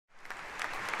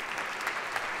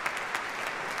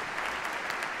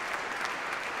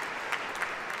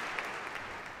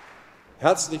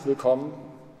Herzlich willkommen,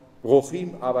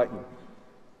 Brochim Abaim.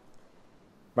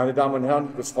 Meine Damen und Herren,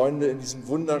 liebe Freunde in diesem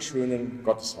wunderschönen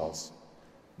Gotteshaus.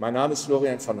 Mein Name ist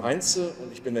Florian von Heintze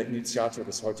und ich bin der Initiator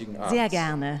des heutigen Abends. Sehr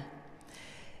gerne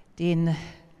den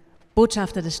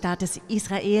Botschafter des Staates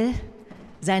Israel,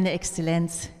 seine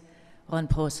Exzellenz Ron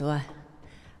Prosor,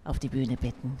 auf die Bühne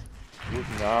bitten.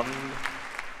 Guten Abend.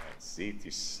 Man sieht,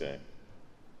 ich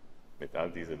mit all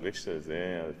diesen Lichtern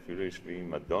fühle ich wie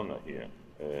Madonna hier.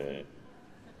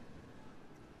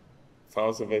 Frau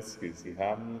Sawatzki, Sie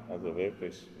haben also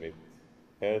wirklich mit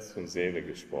Herz und Seele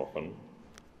gesprochen.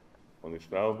 Und ich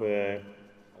glaube,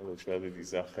 also ich werde die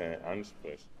Sache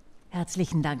ansprechen.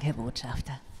 Herzlichen Dank, Herr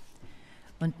Botschafter.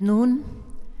 Und nun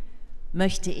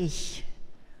möchte ich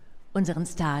unseren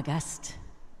Stargast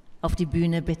auf die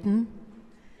Bühne bitten,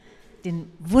 den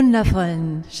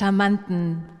wundervollen,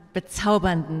 charmanten,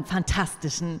 bezaubernden,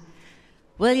 fantastischen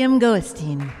William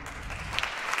Goldstein.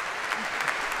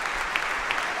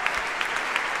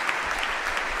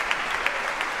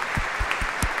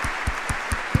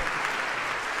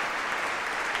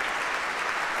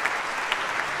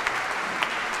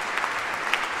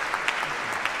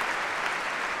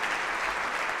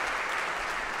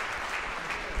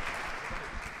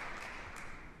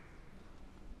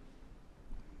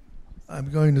 I'm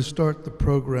going to start the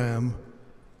program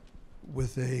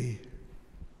with a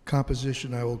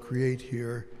composition I will create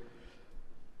here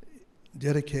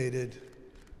dedicated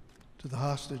to the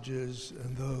hostages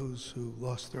and those who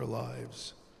lost their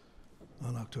lives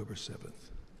on October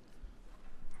 7th.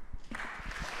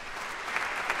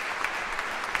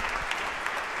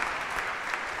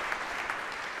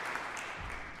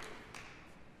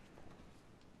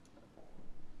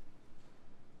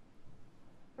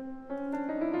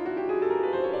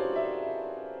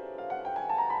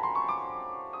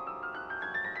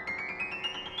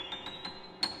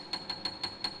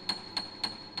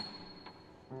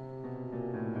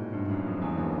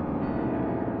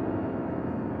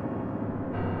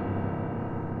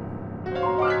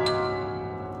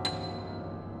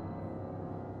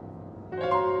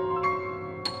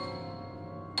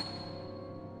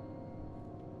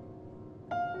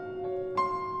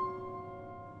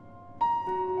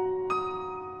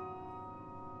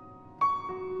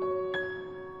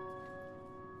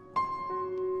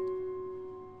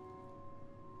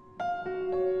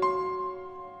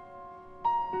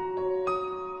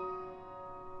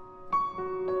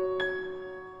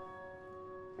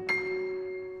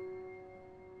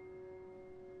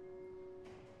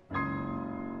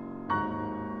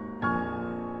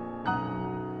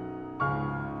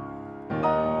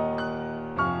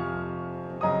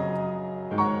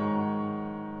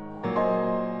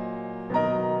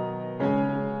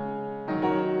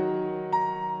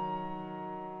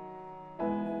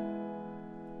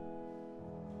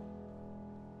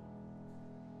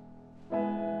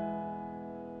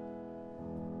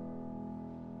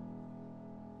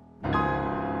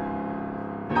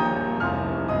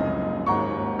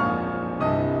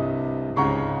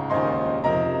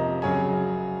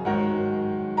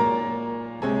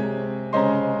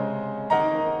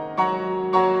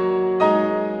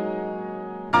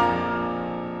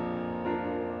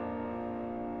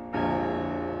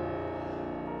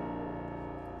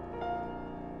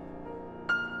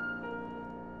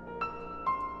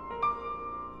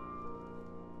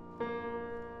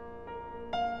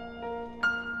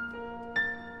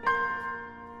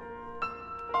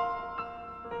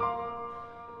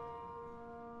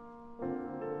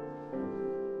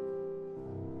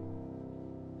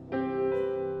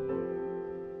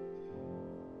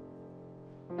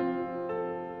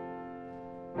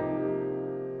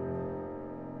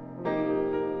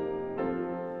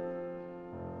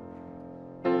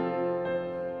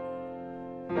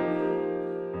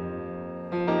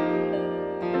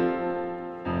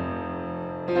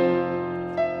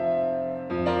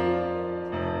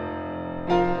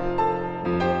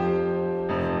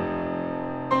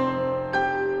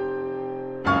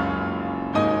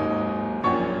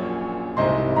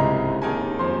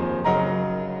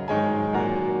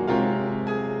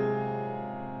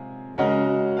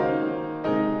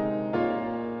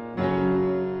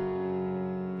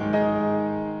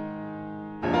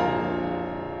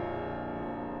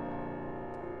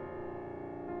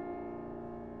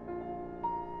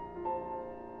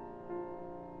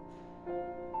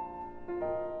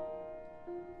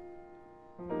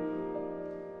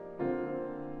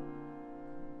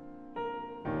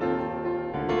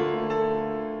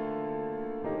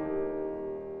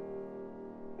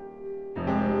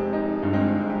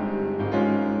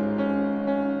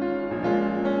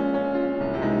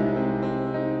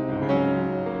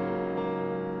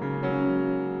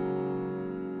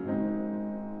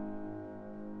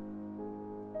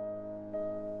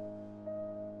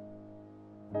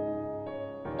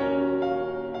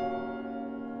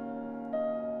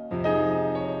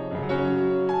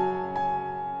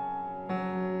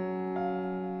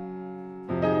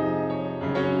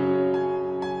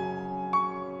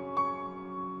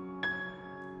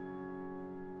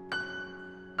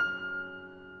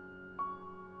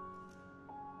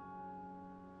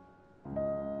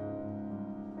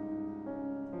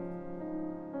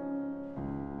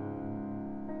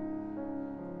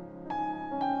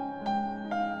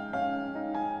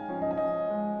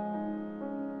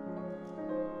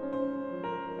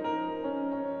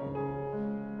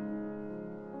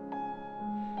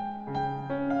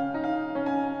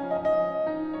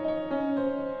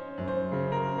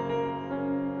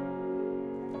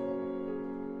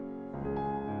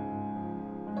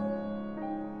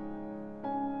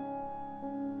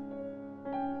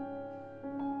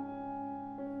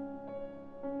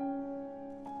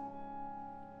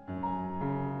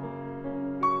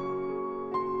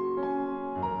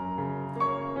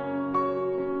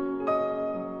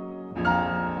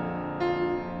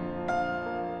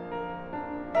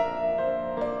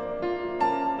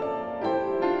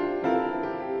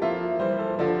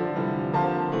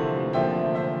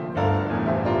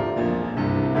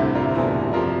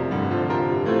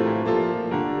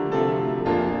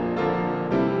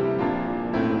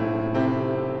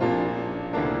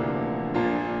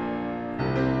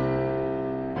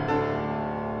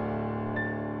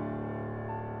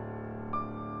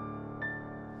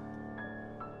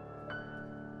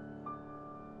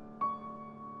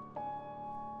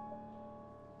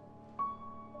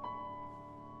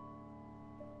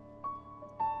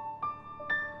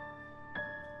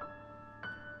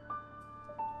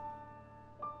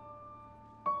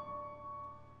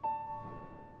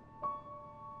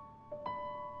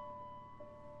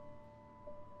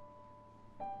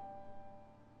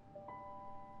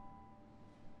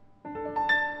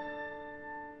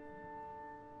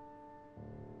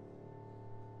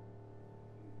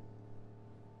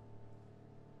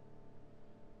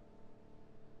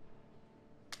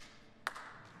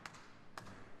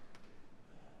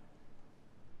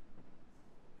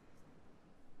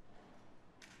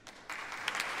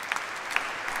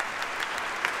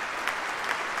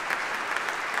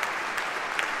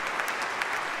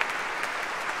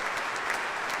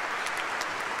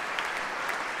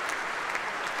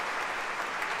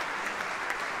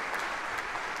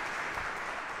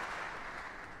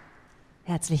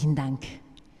 Herzlichen Dank,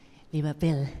 lieber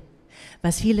Bill.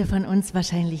 Was viele von uns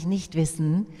wahrscheinlich nicht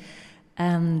wissen,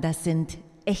 das sind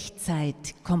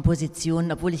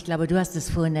Echtzeitkompositionen, obwohl ich glaube, du hast es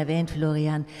vorhin erwähnt,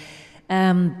 Florian.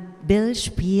 Bill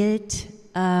spielt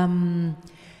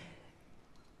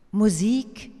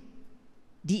Musik,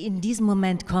 die in diesem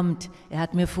Moment kommt. Er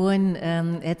hat mir vorhin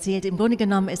erzählt, im Grunde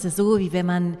genommen ist es so, wie wenn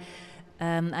man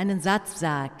einen Satz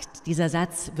sagt. Dieser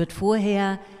Satz wird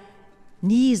vorher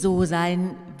nie so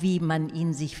sein, wie man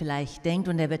ihn sich vielleicht denkt,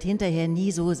 und er wird hinterher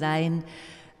nie so sein,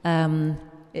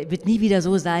 wird nie wieder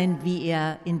so sein, wie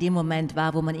er in dem Moment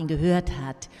war, wo man ihn gehört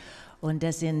hat. Und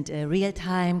das sind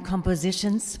real-time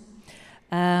compositions.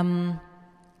 Bill,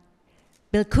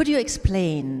 could you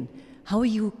explain how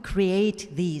you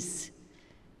create these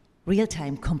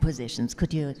real-time compositions?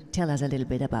 Could you tell us a little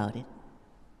bit about it?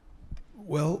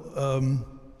 Well,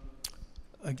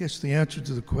 I guess the answer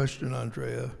to the question,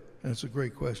 Andrea, and it's a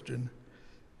great question,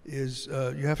 is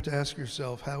you have to ask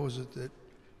yourself, how is it that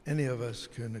any of us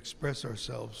can express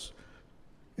ourselves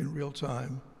in real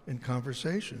time in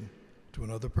conversation to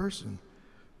another person?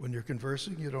 When you're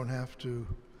conversing, you don't have to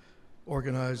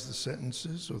organize the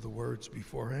sentences or the words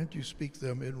beforehand. You speak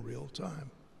them in real time.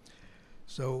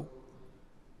 So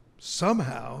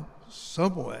somehow,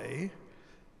 some way,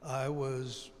 I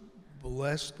was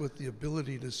blessed with the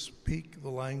ability to speak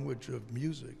the language of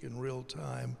music in real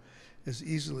time as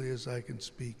easily as I can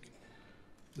speak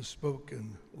the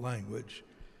spoken language.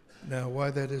 Now, why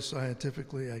that is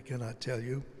scientifically, I cannot tell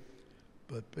you,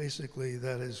 but basically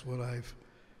that is what I've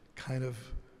kind of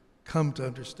come to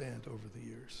understand over the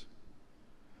years.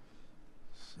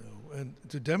 So, and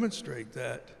to demonstrate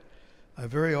that, I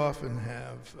very often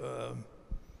have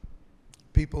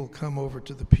people come over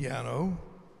to the piano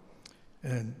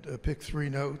and pick 3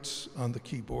 notes on the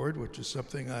keyboard, which is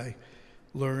something I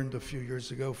learned a few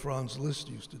years ago Franz Liszt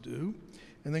used to do,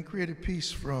 and then create a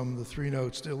piece from the 3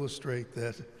 notes to illustrate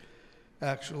that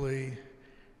actually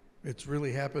it's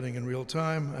really happening in real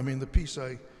time. I mean, the piece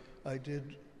I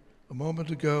did a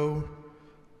moment ago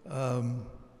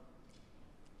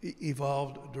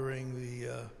evolved during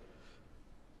the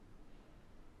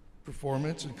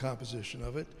performance and composition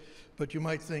of it, but you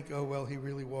might think, oh, well, he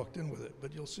really walked in with it,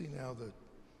 but you'll see now that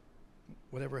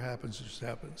whatever happens just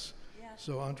happens. Yeah.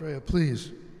 So, Andrea,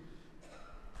 please.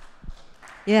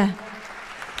 Ja,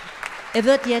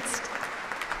 wird jetzt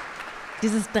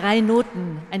dieses ein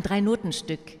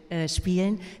 3-Noten-Stück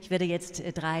spielen. Ich werde jetzt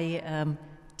 3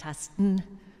 Tasten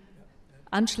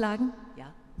anschlagen.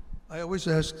 Ja. I always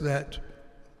ask that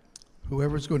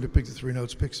whoever's going to pick the 3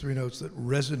 notes picks 3 notes that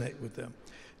resonate with them.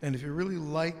 And if you really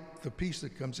like the piece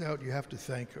that comes out, you have to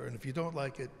thank her. And if you don't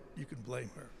like it, you can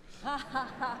blame her.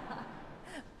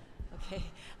 Okay,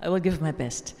 I will give my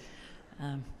best.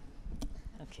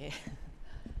 Okay.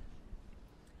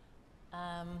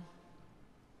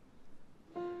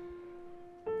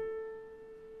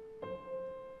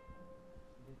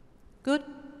 Good?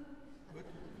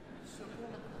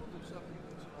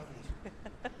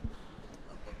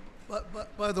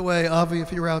 By the way, Avi,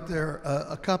 if you're out there,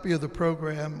 a copy of the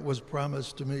program was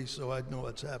promised to me, so I know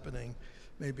what's happening.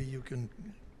 Maybe you can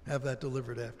have that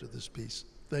delivered after this piece.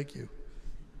 Thank you.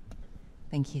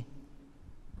 Thank you.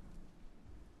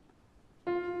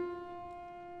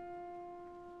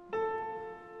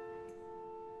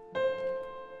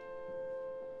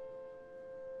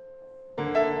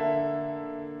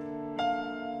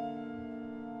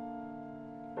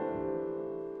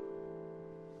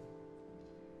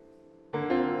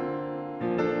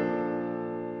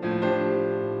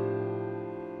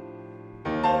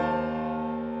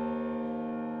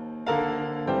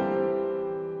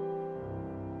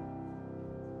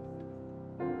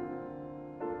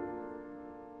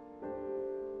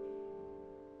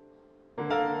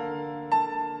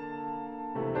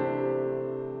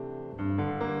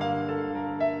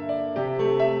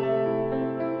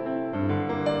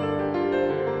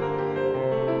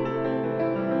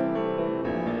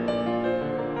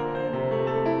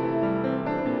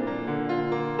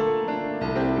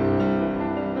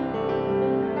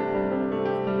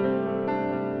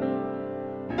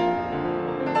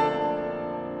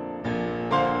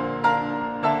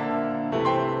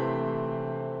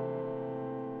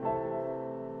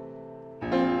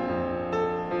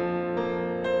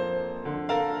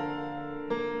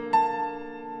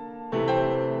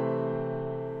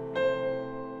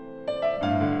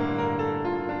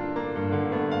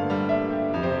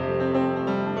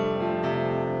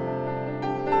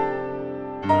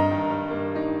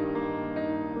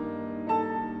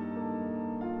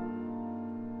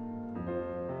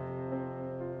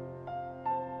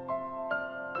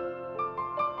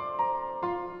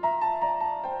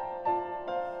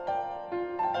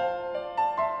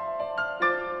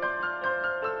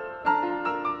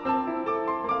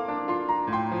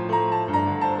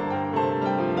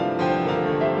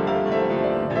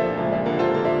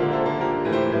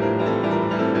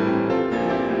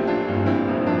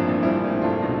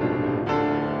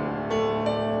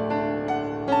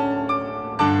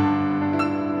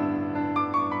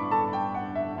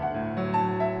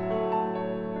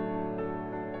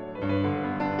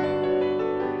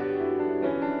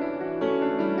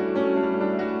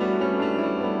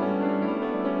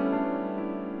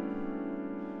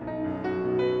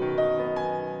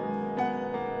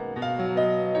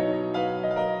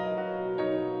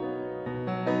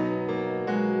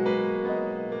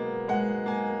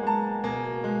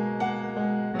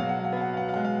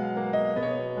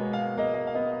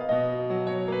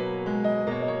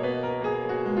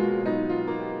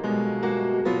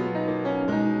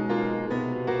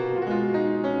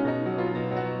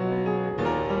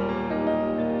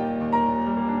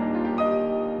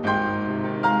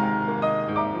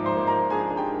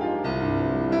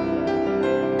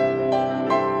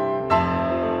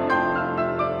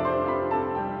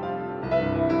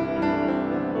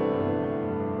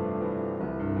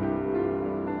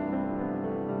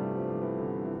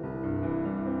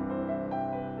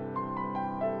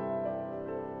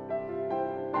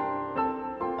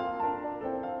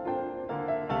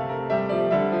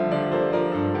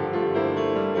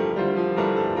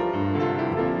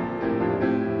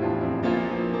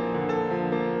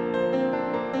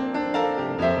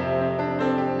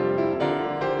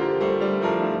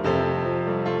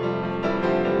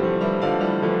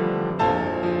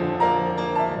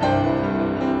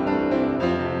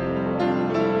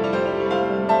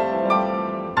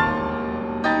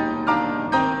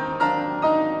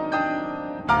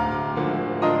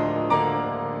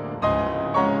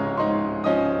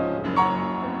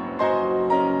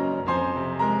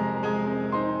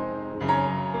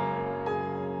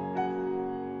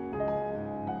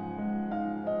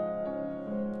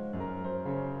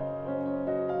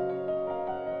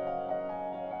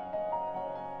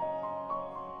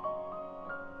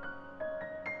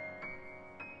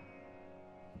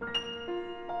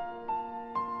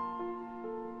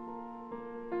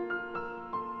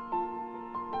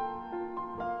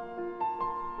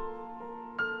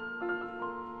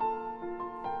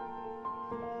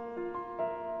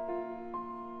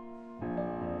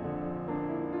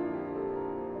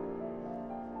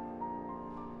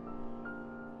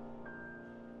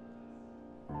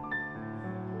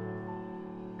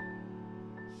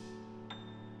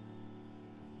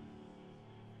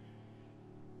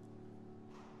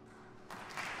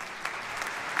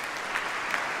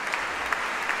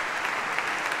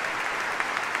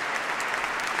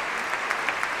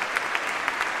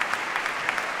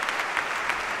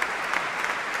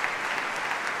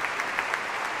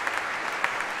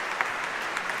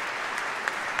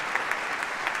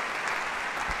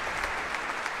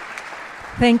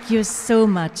 Thank you so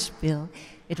much, Bill.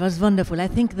 It was wonderful. I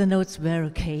think the notes were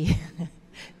okay.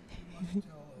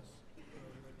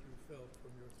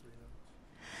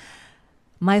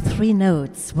 My three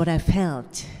notes, what I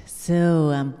felt.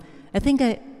 So I think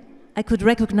I could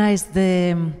recognize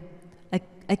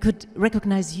I could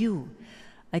recognize you.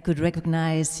 I could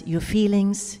recognize your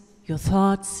feelings, your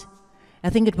thoughts. I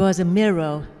think it was a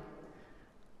mirror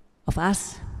of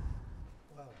us.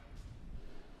 Wow.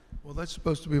 Well, that's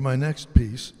supposed to be my next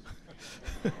piece,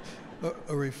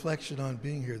 a reflection on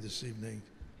being here this evening.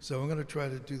 So I'm going to try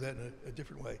to do that in a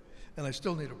different way. And I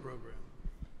still need a program.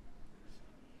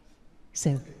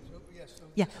 So, Okay, yes,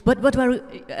 yeah. What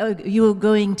were you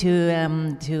going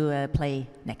to play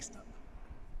next?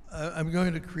 I'm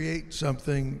going to create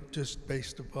something just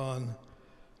based upon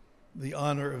the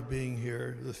honor of being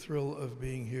here, the thrill of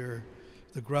being here,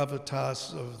 the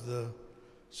gravitas of the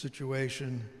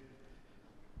situation,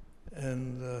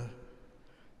 and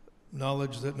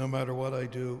knowledge that no matter what I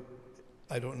do,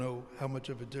 I don't know how much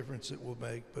of a difference it will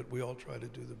make, but we all try to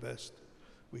do the best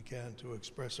we can to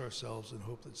express ourselves and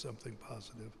hope that something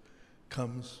positive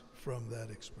comes from that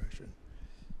expression.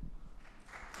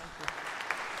 Thank you.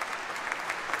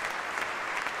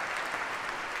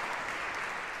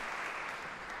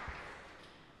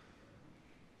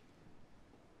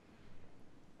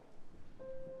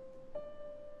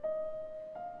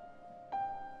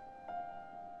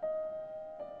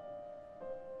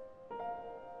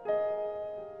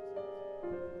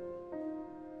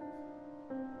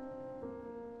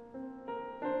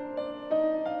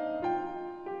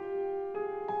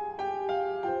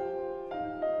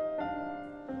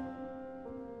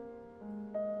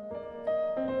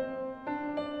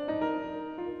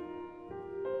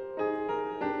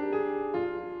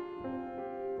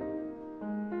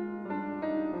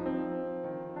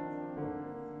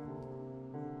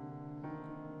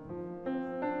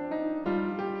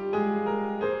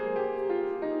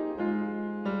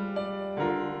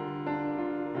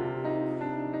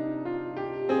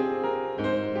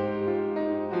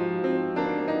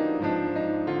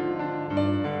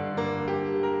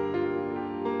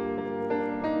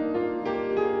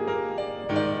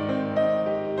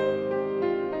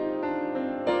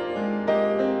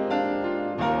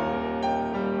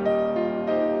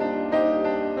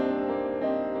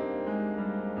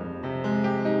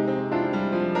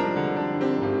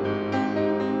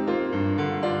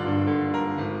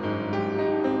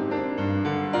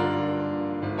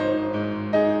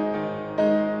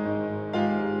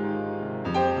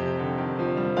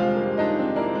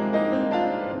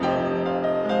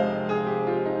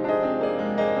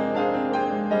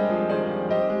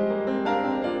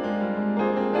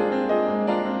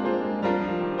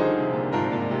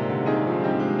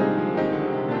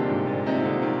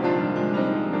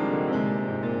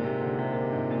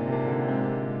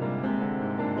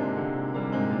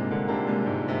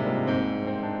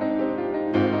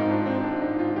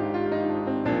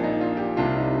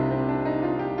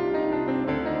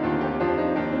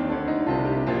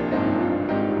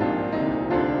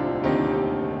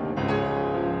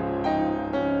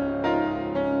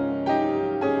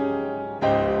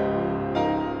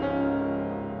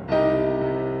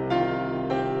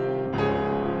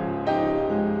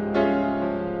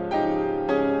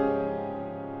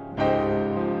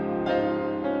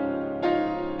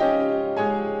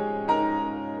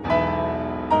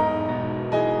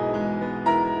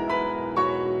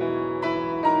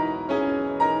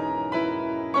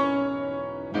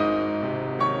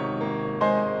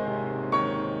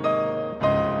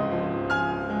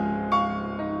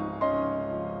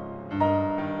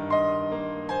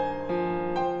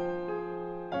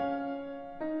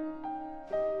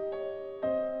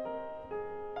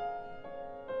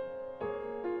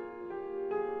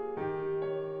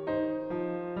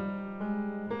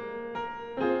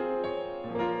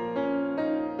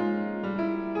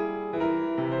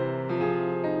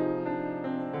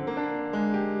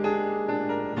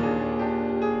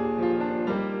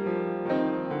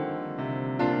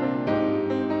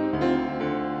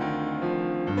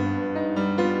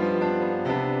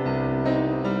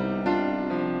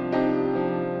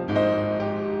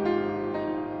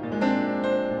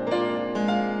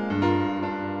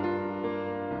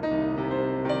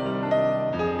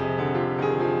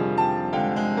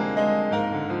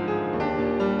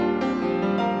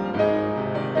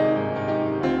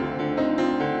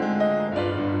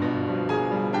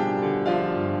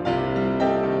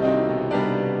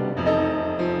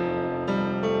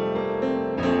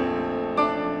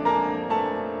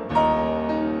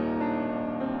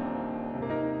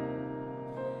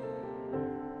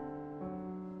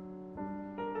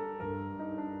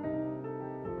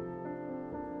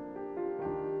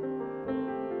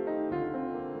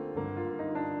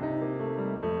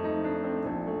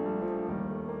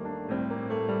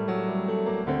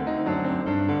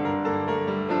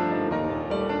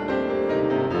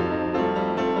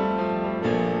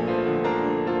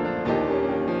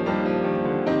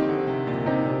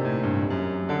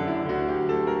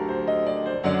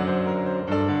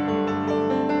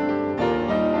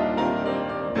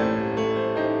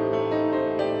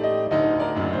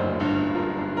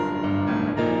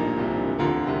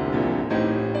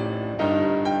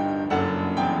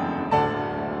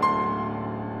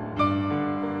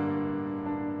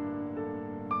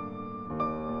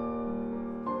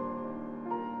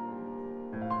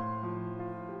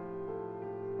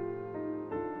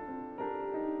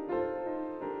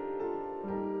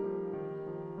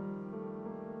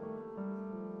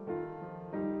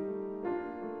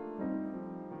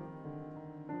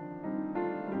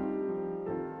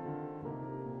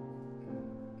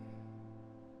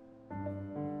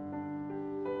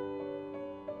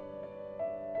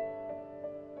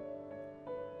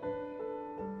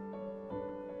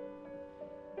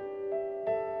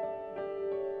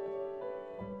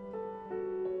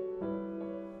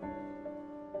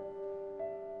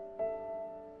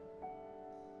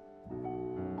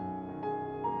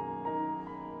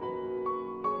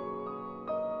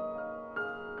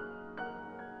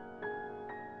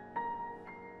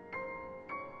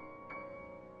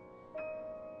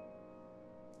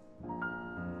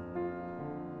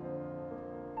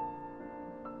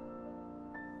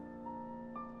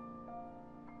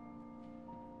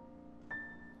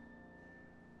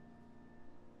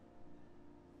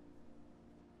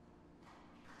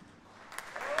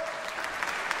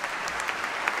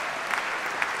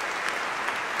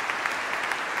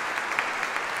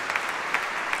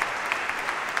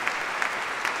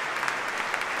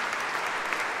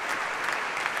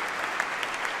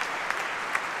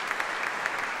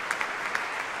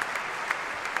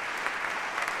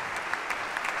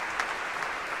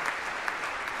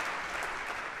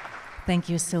 Thank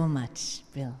you so much,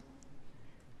 Bill.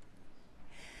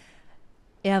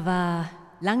 Er war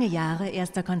lange Jahre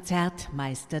erster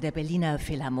Konzertmeister der Berliner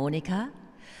Philharmoniker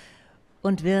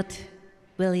und wird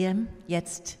William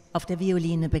jetzt auf der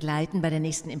Violine begleiten bei der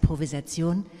nächsten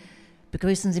Improvisation.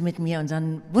 Begrüßen Sie mit mir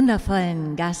unseren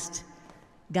wundervollen Gast,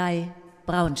 Guy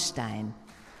Braunstein.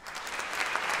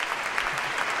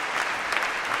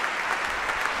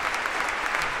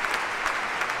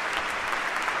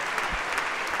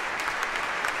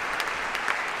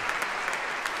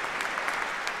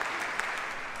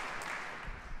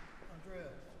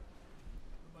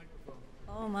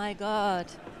 Oh my God,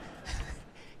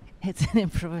 it's an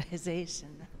improvisation.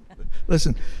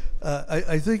 Listen,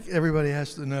 I think everybody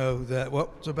has to know that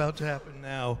what's about to happen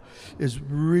now is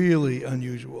really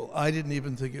unusual. I didn't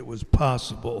even think it was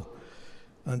possible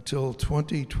until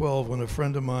 2012 when a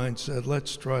friend of mine said,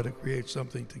 let's try to create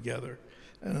something together.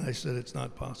 And I said, it's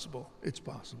not possible. It's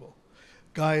possible.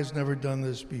 Guy has never done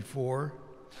this before.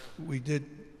 We did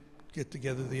get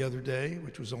together the other day,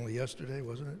 which was only yesterday,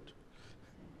 wasn't it?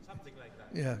 Something like that.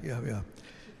 Yeah.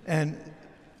 And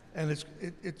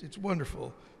it's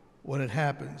wonderful when it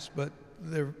happens, but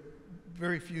there are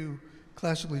very few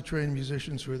classically trained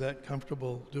musicians who are that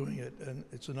comfortable doing it, and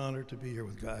it's an honor to be here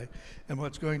with Guy. And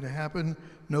what's going to happen,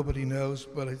 nobody knows,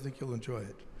 but I think you'll enjoy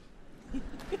it.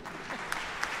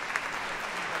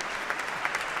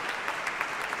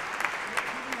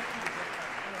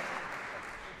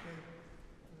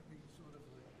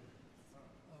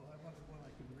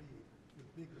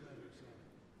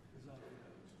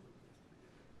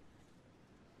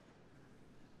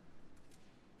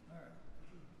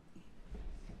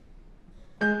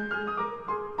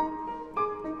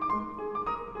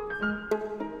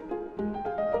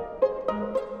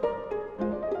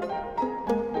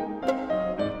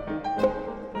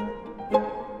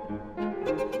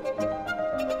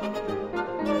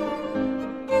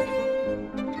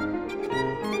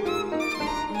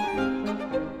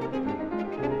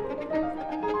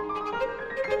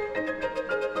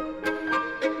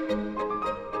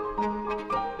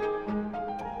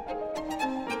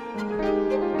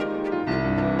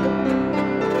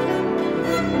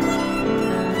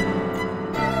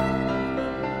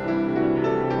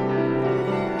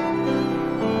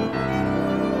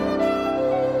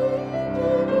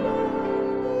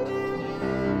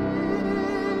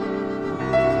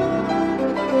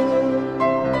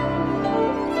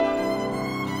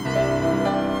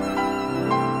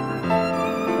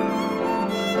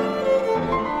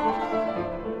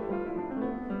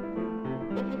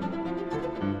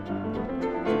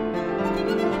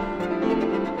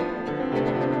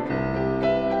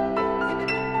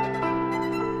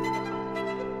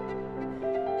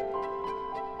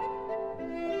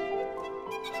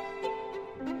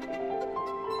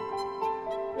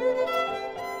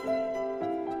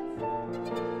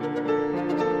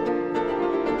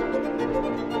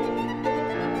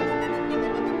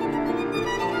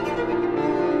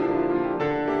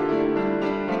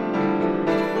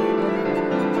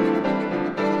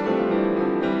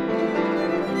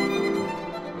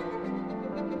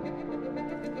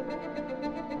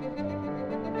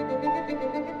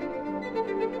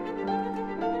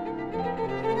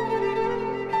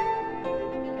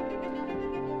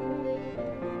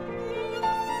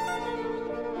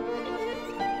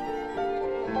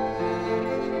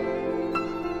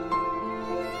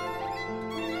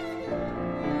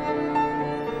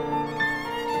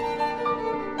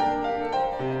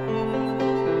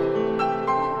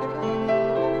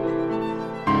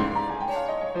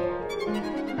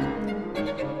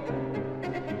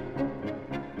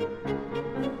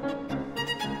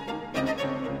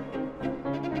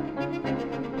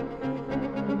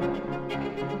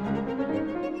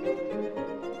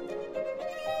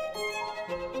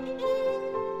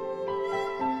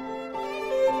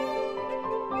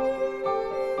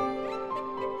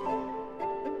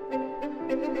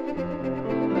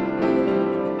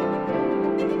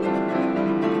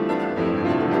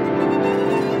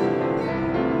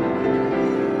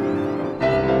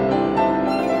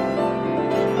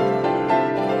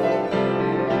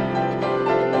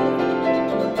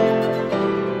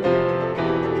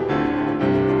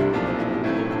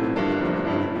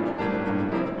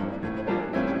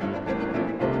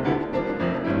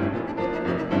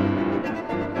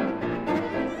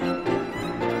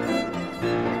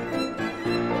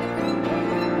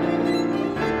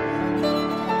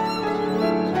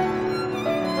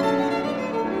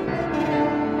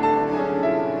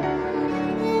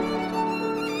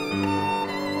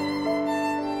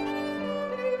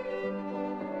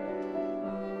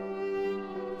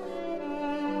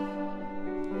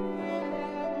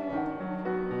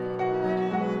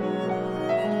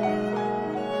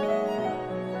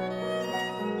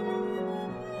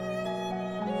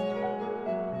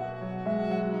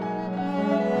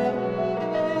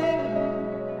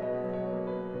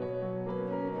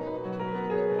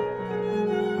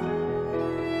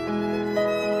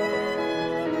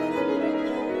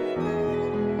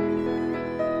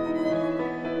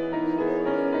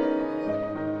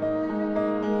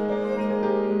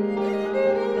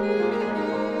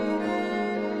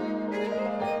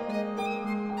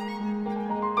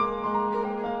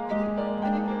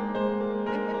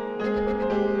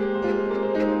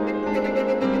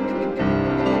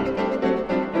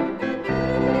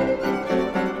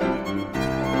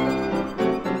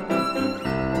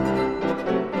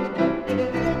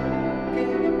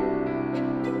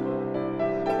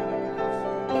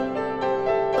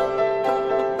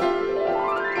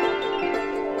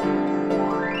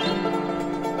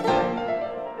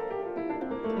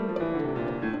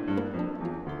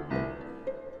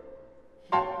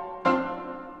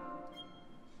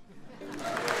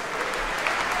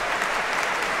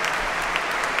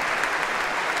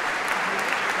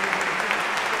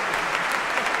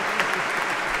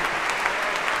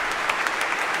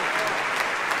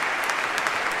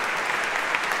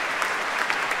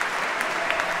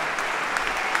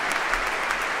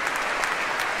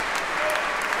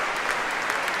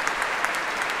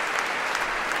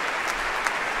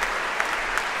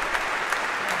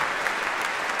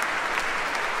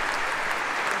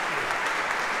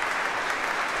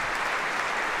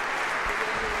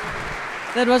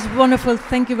 That was wonderful.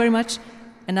 Thank you very much.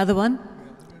 Another one?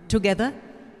 Together?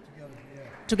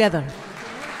 Together.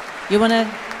 You want to?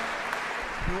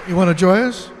 You want to join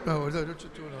us? Oh, let's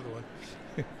do another one.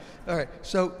 All right.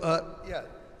 So, yeah,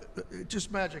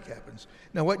 just magic happens.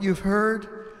 Now, what you've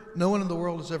heard, no one in the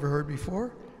world has ever heard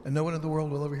before, and no one in the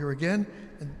world will ever hear again,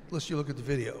 unless you look at the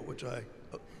video, which I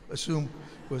assume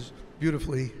was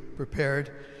beautifully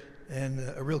prepared and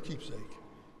a real keepsake.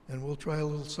 And we'll try a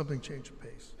little something, change the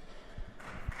pace.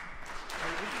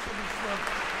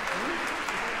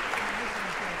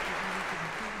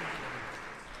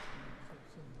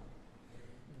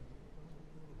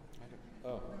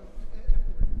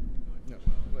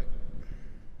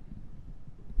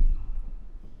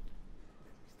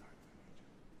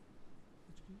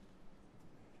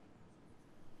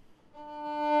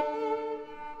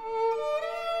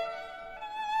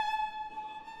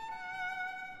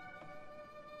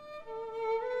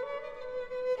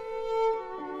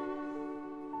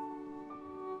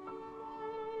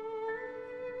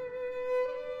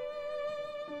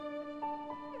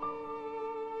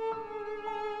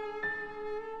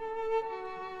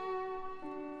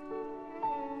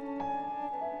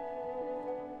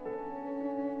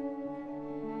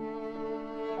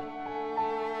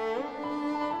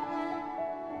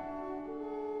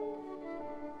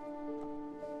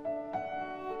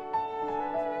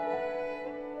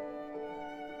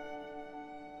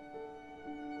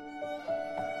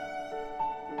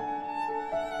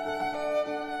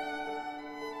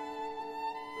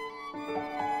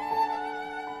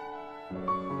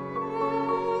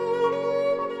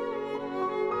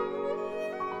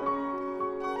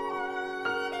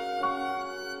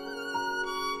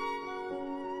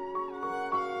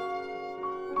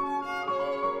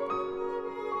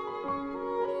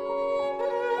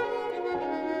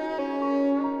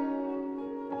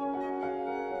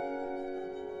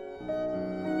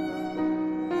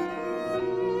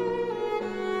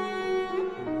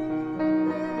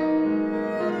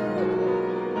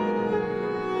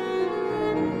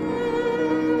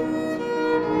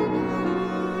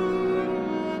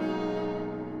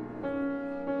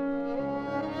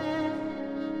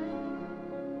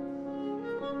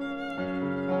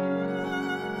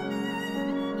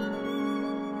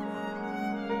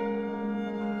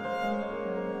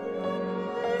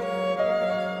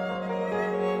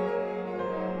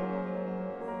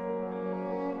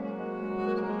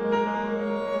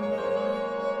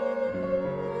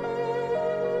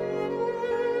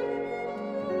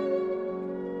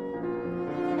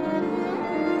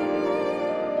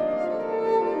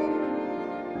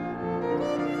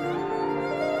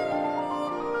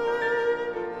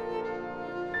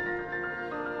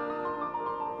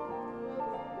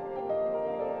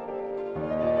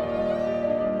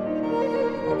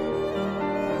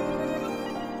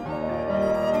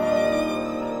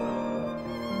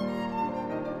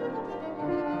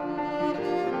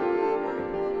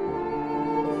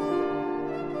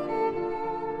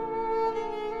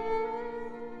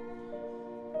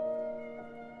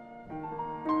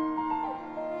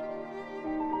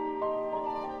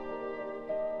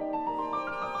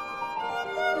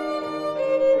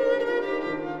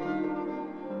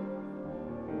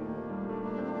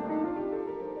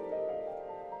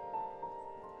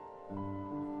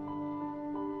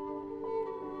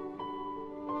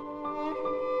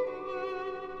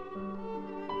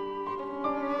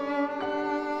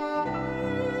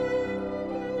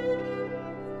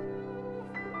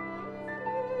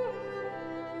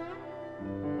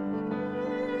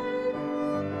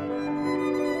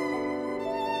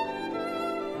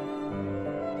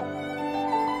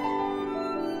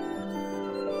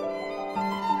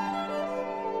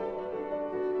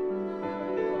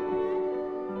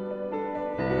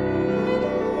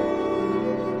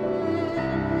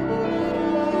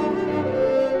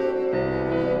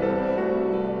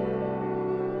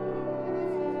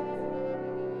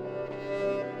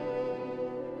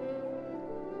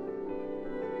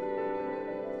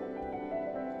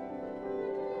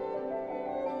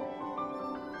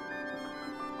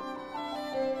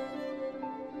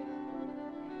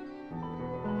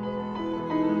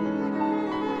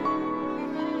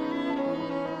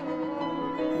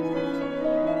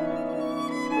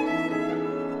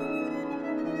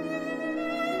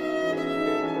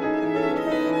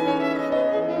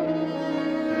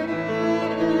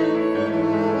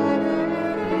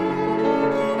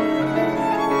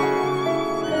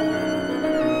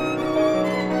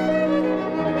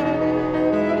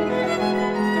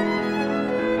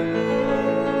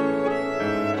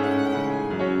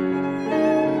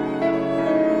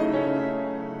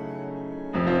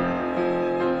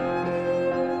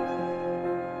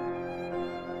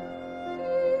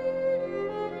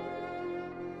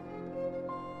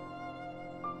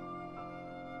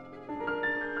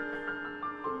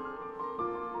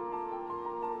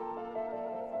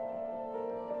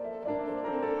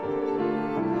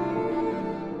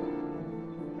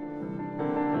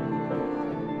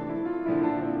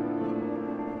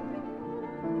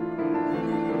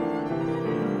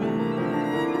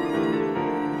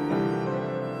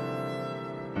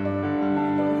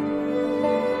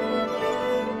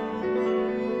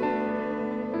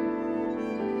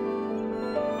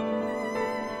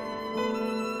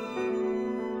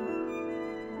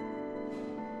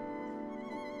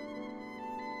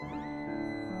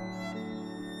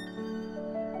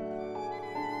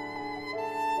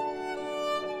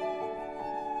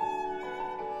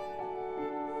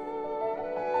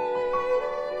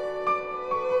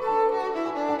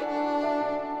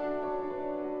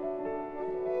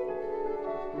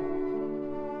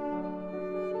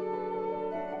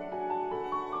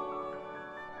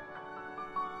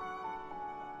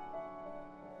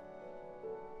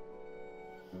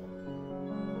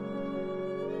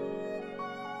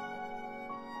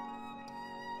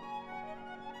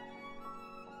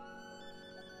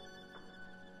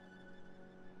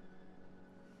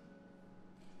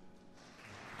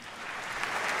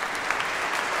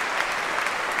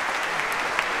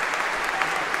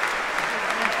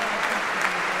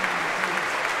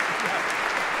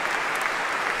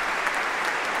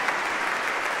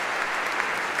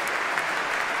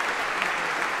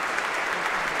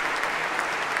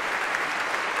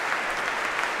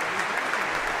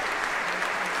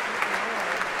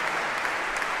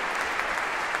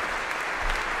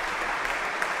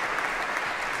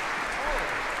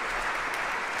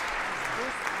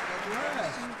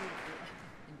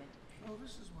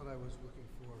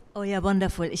 Oh ja,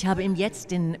 wonderful. Ich habe ihm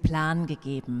jetzt den Plan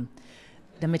gegeben,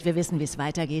 damit wir wissen, wie es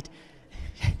weitergeht.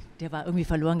 Der war irgendwie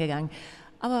verloren gegangen.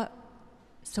 Aber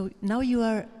so now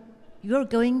you're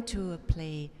going to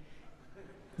play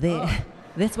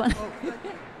this one.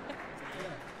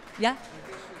 Yeah.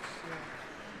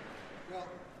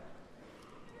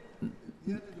 The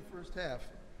end of the first half.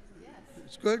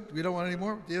 It's good. We don't want any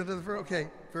more. The end of the first. Okay,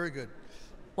 very good.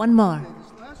 One more. Okay,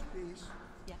 this last piece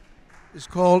is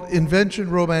called Invention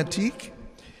Romantique.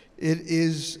 It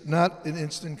is not an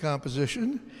instant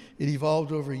composition. It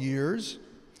evolved over years,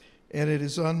 and it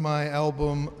is on my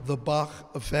album The Bach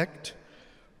Effect,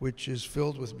 which is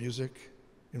filled with music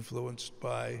influenced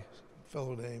by a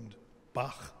fellow named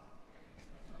Bach,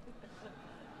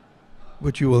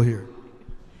 which you will hear.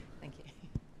 Thank you.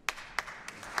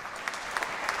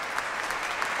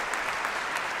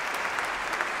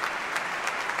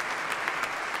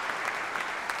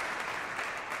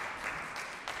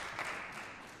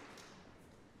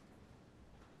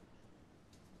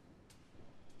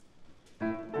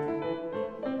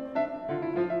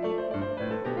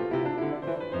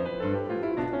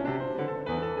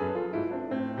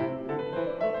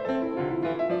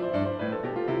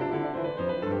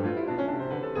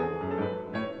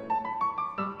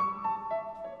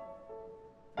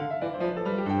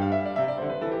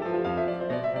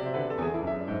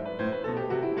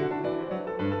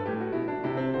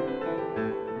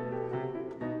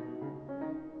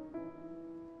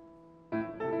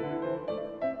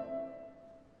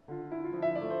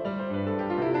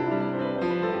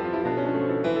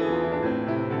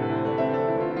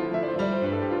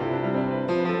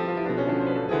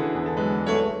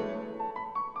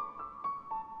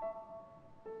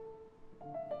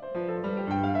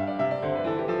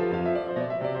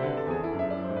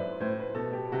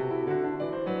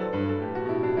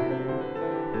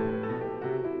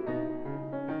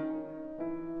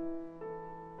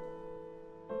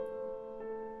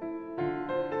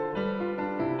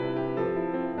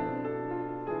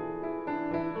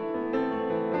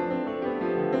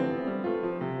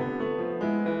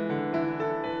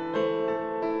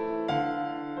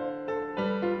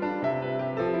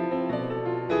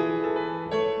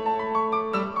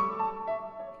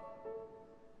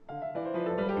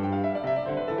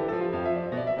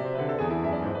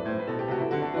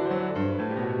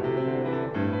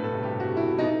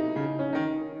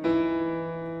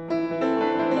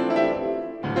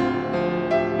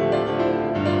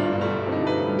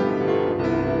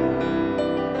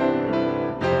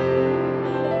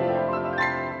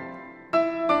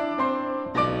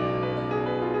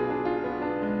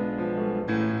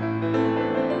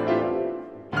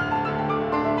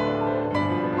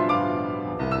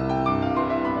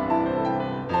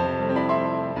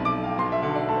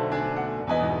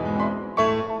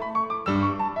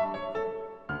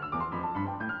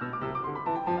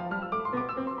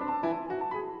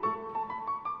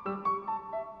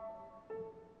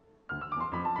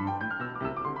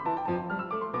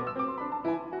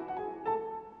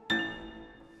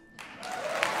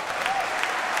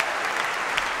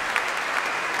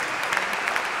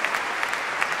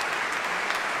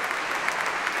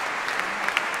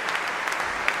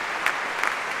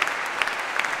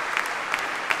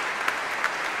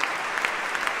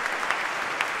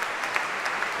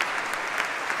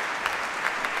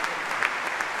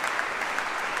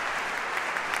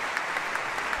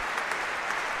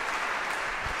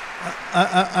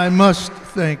 I must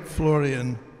thank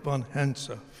Florian von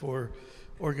Heintze for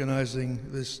organizing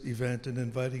this event and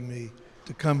inviting me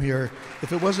to come here.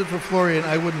 If it wasn't for Florian,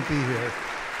 I wouldn't be here.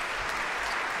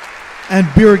 And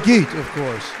Birgit, of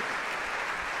course.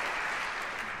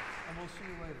 And we'll see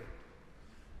you later.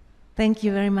 Thank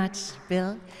you very much,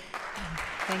 Bill.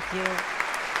 Thank you.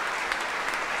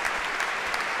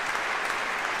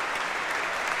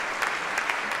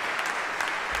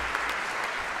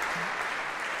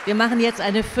 Wir machen jetzt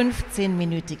eine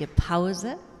 15-minütige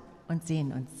Pause und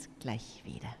sehen uns gleich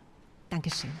wieder.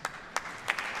 Dankeschön.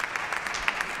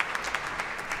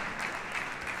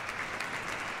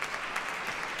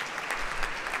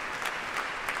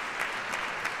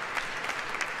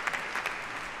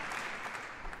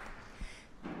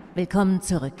 Willkommen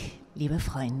zurück, liebe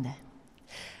Freunde.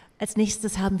 Als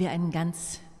nächstes haben wir einen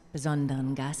ganz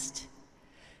besonderen Gast.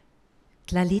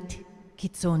 Tlalit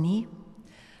Kitsoni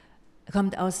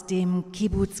kommt aus dem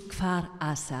Kibbutz Kfar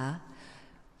Asa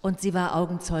und sie war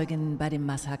Augenzeugin bei dem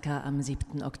Massaker am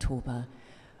 7. Oktober.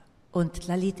 Und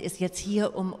Tlalit ist jetzt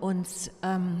hier, um uns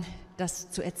das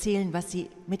zu erzählen, was sie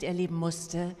miterleben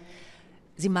musste.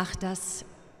 Sie macht das,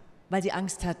 weil sie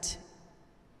Angst hat,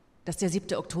 dass der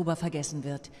 7. Oktober vergessen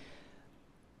wird.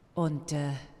 Und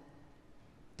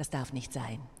das darf nicht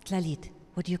sein. Tlalit,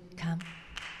 would you come?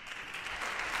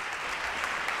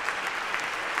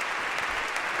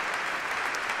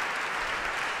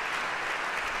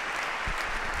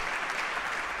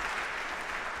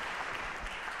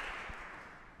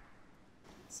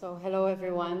 So, hello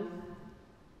everyone,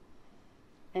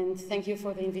 and thank you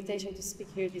for the invitation to speak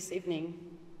here this evening.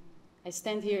 I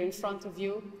stand here in front of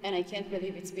you, and I can't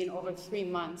believe it's been over 3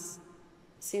 months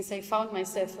since I found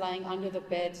myself lying under the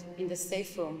bed in the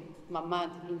safe room,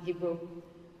 mamad in Hebrew,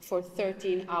 for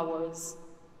 13 hours,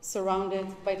 surrounded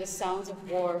by the sounds of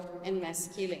war and mass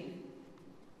killing.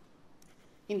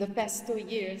 In the past 2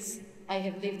 years, I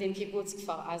have lived in Kibbutz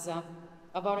Kfar Aza,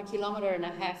 about 1.5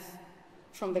 kilometers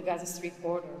from the Gaza Strip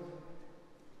border.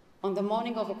 On the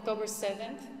morning of October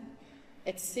 7th,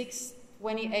 at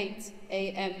 6:28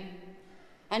 a.m.,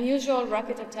 unusual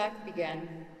rocket attack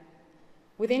began.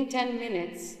 Within 10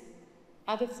 minutes,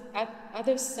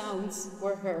 other sounds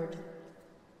were heard.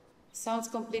 Sounds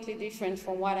completely different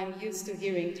from what I'm used to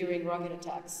hearing during rocket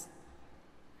attacks.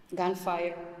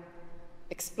 Gunfire,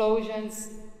 explosions,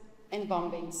 and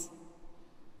bombings.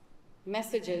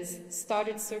 Messages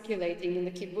started circulating in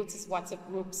the kibbutz's WhatsApp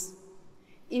groups,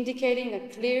 indicating a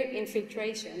clear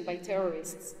infiltration by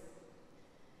terrorists.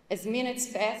 As minutes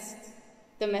passed,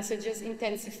 the messages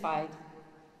intensified,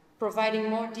 providing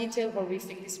more detailed,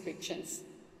 horrific descriptions.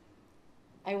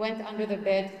 I went under the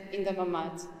bed in the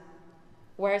mamad,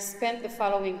 where I spent the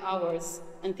following hours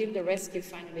until the rescue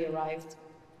finally arrived.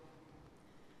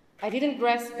 I didn't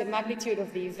grasp the magnitude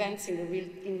of the events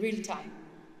in real time.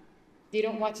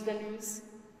 Didn't watch the news,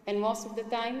 and most of the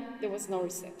time, there was no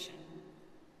reception.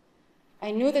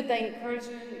 I knew that the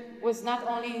incursion was not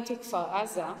only into Kfar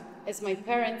Aza, as my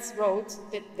parents wrote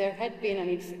that there had been an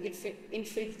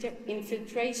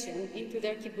infiltration into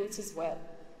their kibbutz as well.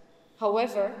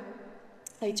 However,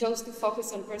 I chose to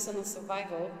focus on personal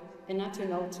survival and not to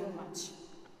know too much.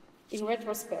 In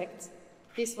retrospect,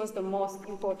 this was the most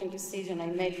important decision I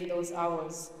made in those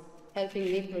hours, helping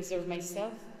me preserve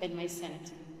myself and my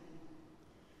sanity.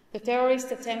 The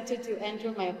terrorists attempted to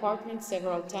enter my apartment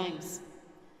several times.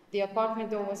 The apartment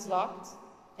door was locked,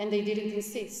 and they didn't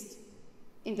insist.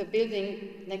 In the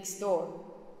building next door,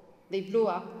 they blew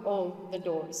up all the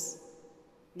doors.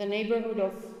 The neighborhood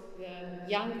of the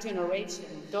young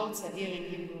generation, Dor Tzahir in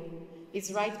Hebrew,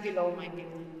 is right below my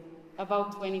building,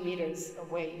 about 20 meters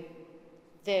away.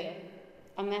 There,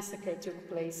 a massacre took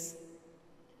place.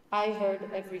 I heard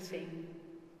everything,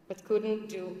 but couldn't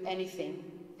do anything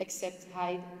except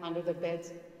hide under the bed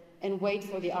and wait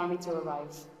for the army to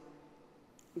arrive.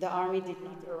 The army did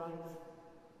not arrive.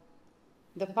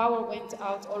 The power went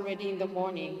out already in the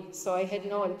morning, so I had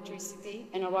no electricity,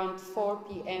 and around 4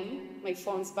 p.m., my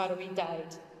phone's battery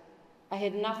died. I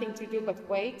had nothing to do but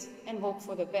wait and hope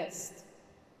for the best.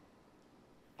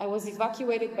 I was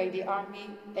evacuated by the army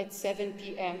at 7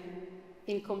 p.m.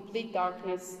 in complete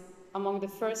darkness, among the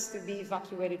first to be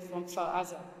evacuated from Kfar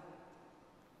Aza.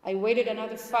 I waited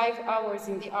another 5 hours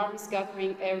in the arms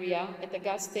gathering area at the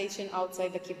gas station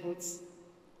outside the kibbutz.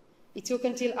 It took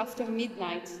until after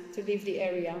midnight to leave the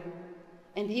area,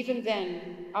 and even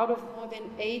then, out of more than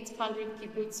 800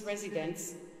 kibbutz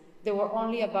residents, there were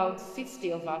only about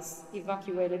 50 of us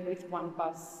evacuated with one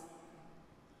bus.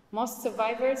 Most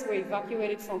survivors were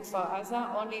evacuated from Kfar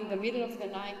Aza only in the middle of the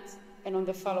night and on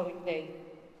the following day.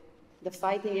 The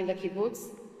fighting in the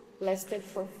kibbutz lasted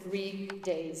for 3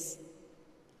 days.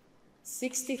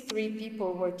 63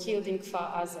 people were killed in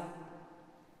Kfar Aza,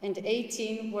 and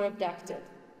 18 were abducted.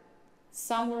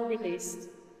 Some were released,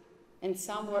 and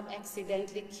some were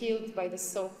accidentally killed by the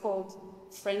so-called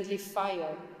friendly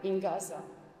fire in Gaza.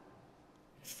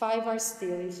 5 are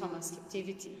still in Hamas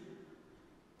captivity.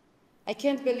 I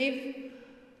can't believe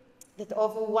that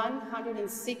over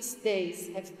 106 days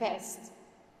have passed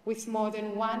with more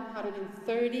than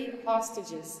 130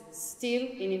 hostages still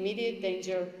in immediate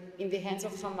danger in the hands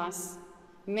of Hamas,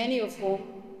 many of whom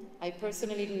I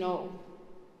personally know.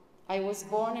 I was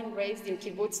born and raised in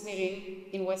Kibbutz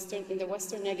Nirim in the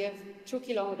Western Negev, 2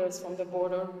 kilometers from the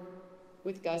border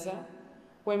with Gaza,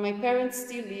 where my parents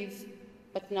still live,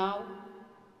 but now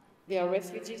they are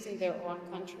refugees in their own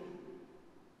country.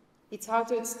 It's hard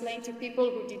to explain to people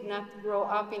who did not grow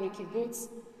up in a kibbutz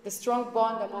the strong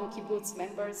bond among kibbutz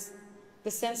members,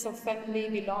 the sense of family,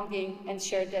 belonging, and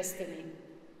shared destiny.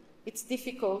 It's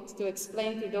difficult to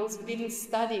explain to those who didn't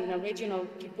study in a regional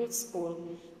kibbutz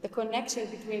school the connection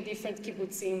between different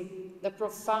kibbutzim, the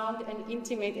profound and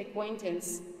intimate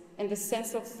acquaintance, and the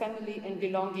sense of family and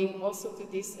belonging also to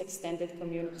this extended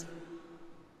community.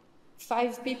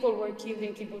 5 people were killed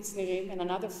in Kibbutz Nirim, and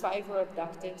another 5 were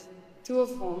abducted, 2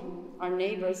 of whom are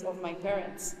neighbors of my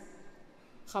parents.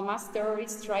 Hamas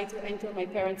terrorists tried to enter my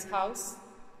parents' house,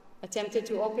 attempted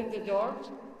to open the door,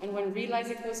 and when realized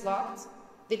it was locked,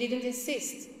 they didn't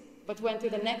insist, but went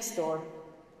to the next door,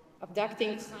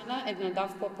 abducting Hannah and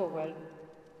Nadav Popovel.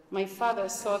 My father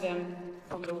saw them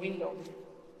from the window.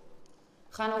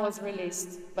 Hannah was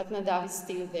released, but Nadav is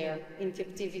still there, in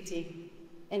captivity,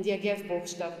 and Yagev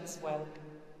Buchstav as well.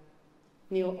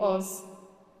 Nir Oz,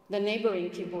 the neighboring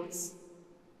kibbutz,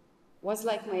 was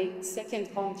like my second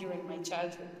home during my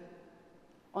childhood.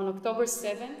 On October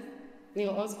 7th, Nir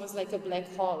Oz was like a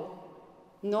black hole.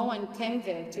 No one came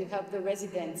there to help the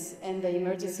residents and the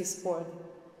emergency squad,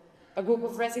 a group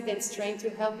of residents trained to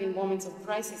help in moments of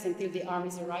crisis until the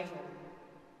army's arrival.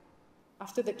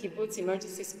 After the kibbutz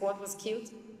emergency squad was killed,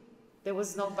 there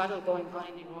was no battle going on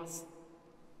in Nir Oz.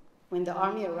 When the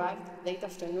army arrived late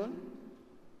afternoon,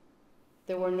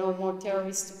 there were no more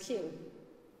terrorists to kill.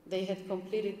 They had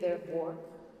completed their work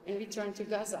and returned to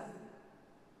Gaza.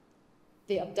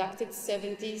 They abducted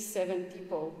 77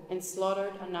 people and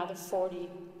slaughtered another 40,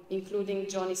 including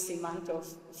Johnny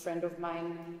Simantov, a friend of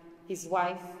mine, his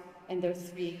wife, and their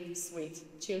 3 sweet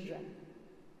children.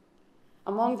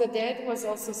 Among the dead was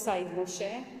also Said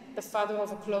Moshe, the father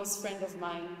of a close friend of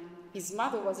mine. His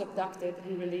mother was abducted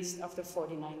and released after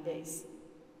 49 days.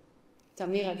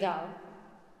 Tamir Adar,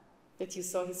 that you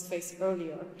saw his face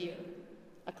earlier here,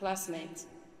 a classmate,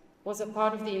 was a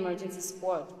part of the emergency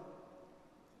squad.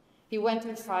 He went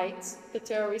to fight the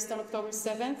terrorists on October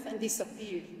 7th and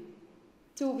disappeared.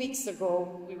 2 weeks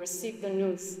ago, we received the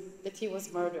news that he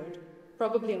was murdered,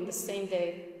 probably on the same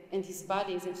day, and his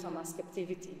body is in Hamas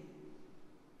captivity.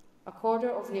 A quarter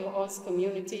of Nir Oz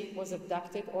community was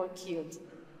abducted or killed,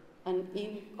 an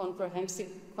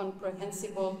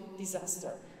incomprehensible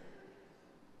disaster.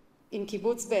 In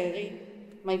Kibbutz Be'eri,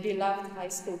 my beloved high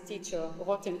school teacher,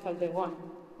 Roten Calderon,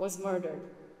 was murdered.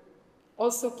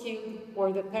 Also killed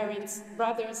were the parents,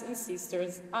 brothers and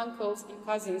sisters, uncles and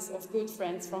cousins of good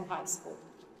friends from high school,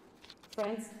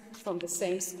 friends from the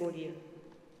same school year.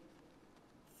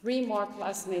 3 more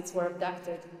classmates were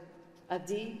abducted,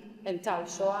 Adi and Tal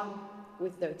Shoam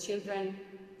with their children.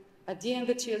 Adi and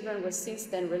the children were since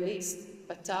then released,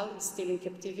 but Tal is still in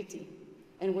captivity,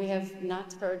 and we have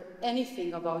not heard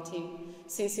anything about him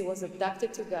since he was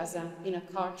abducted to Gaza in a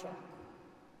car truck.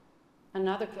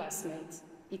 Another classmate,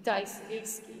 Itai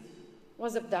Sivirsky,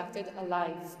 was abducted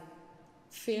alive,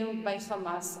 filmed by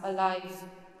Hamas alive,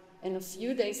 and a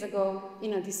few days ago,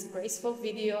 in a disgraceful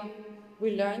video,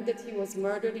 we learned that he was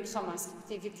murdered in Hamas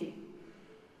captivity.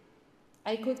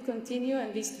 I could continue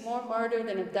and list more murdered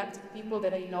and abducted people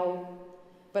that I know,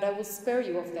 but I will spare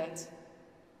you of that.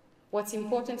 What's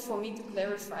important for me to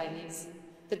clarify is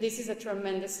that this is a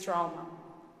tremendous trauma,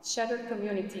 shattered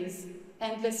communities,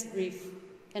 endless grief,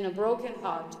 and a broken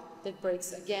heart that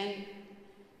breaks again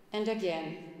and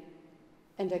again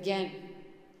and again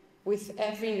with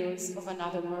every news of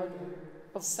another murder,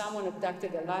 of someone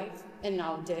abducted alive and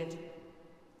now dead.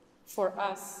 For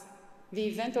us, the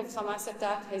event of Hamas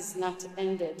attack has not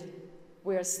ended.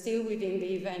 We are still within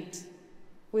the event,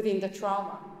 within the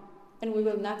trauma, and we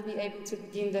will not be able to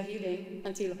begin the healing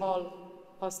until all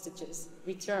hostages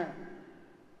return.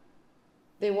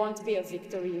 They won't be a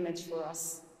victory image for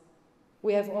us.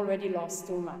 We have already lost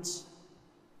too much,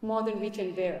 more than we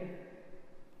can bear.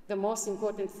 The most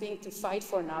important thing to fight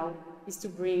for now is to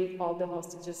bring all the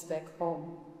hostages back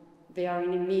home. They are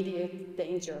in immediate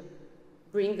danger.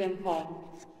 Bring them home,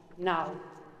 now.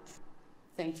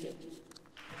 Thank you.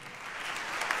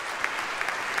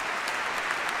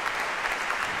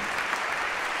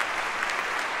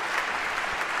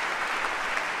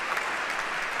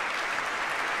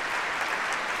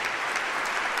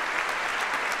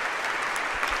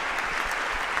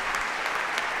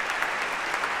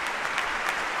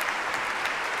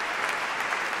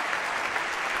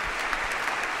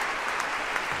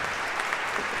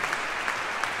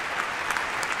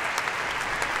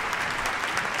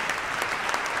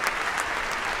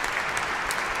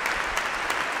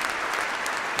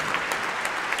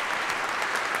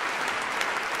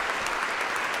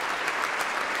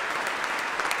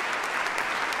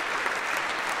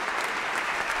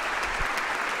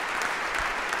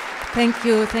 Thank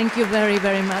you very,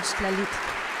 very much, Lalit.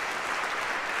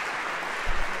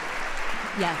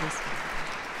 Yeah, this.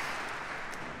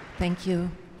 Thank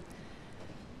you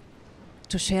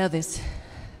to share this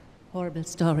horrible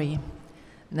story.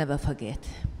 Never forget.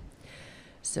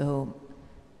 So,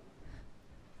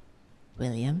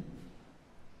 William,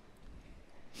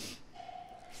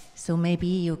 so maybe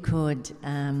you could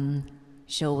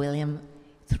show William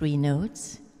 3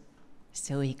 notes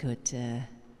so he could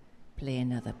play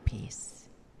another piece.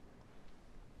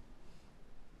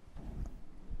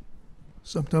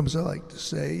 Sometimes I like to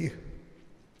say,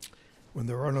 when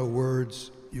there are no words,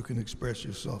 you can express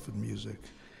yourself in music.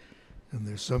 And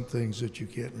there's some things that you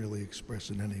can't really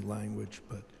express in any language,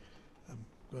 but I'm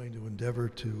going to endeavor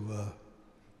to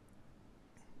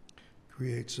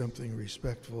create something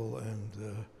respectful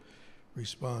and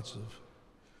responsive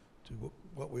to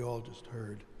what we all just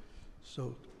heard.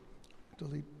 So,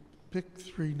 Dolly, pick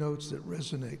 3 notes that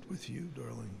resonate with you,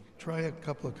 darling. Try a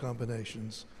couple of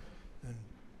combinations and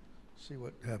see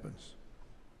what happens.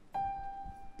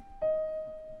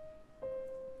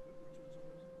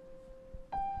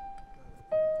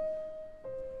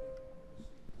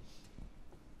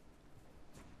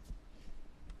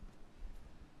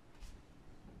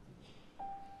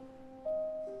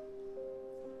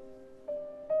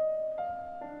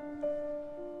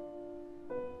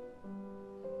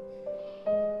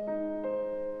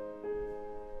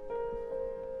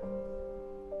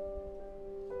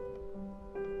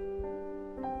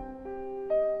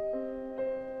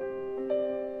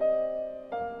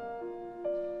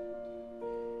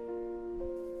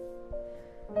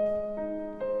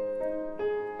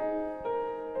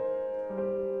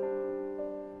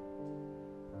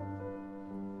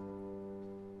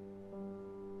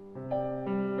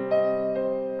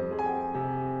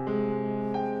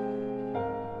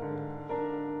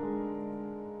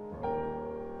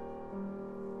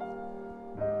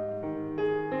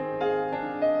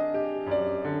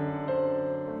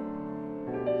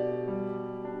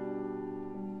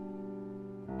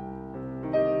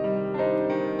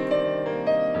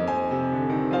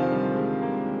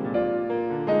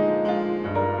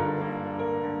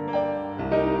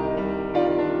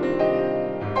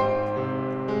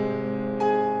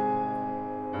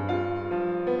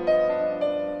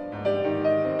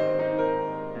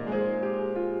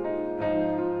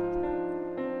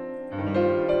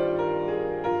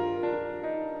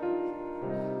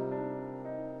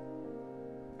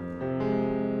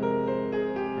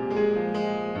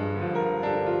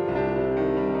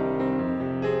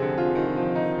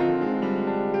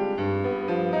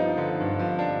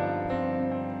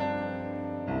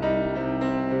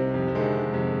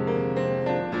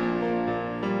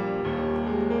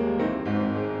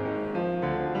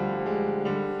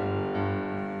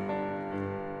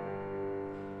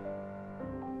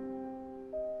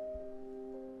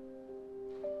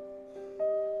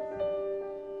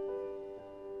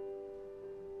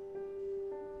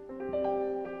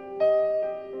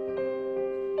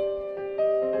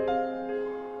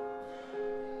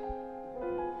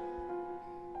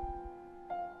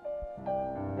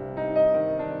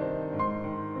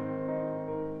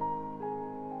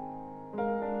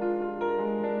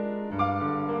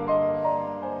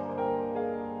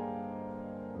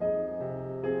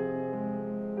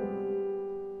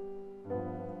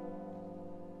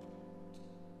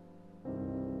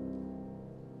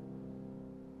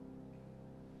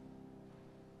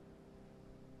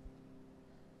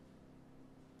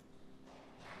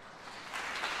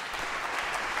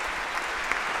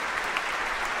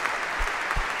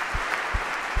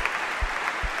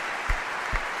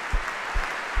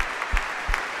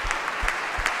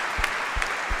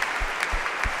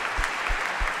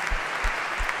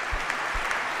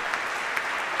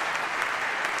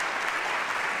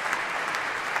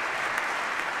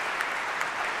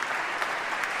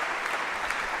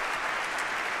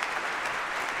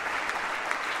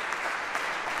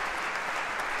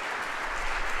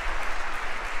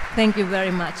 Thank you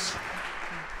very much.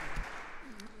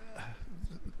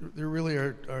 There really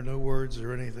are no words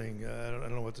or anything. I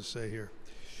don't know what to say here.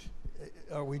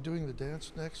 Are we doing the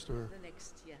dance next, or? The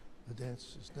next, yeah. The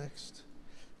dance is next.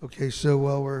 Okay, so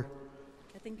while we're.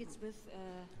 I think it's with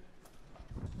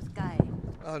Guy.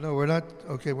 Oh no, we're not.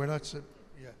 Okay, we're not.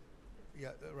 Yeah,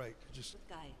 right. Just with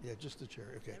Guy. Yeah, just the chair.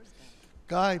 Okay.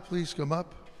 Guy, please come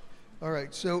up. All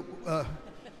right. So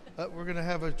we're going to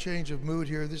have a change of mood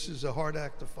here. This is a hard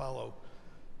act to follow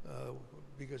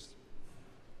because.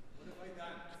 What have I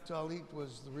done? Talit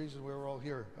was the reason we were all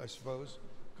here, I suppose.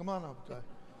 Come on up,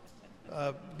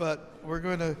 Guy. But we're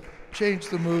going to change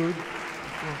the mood.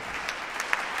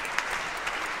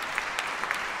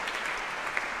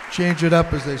 change it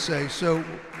up, as they say. So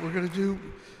we're going to do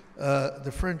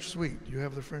the French Suite. You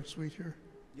have the French Suite here?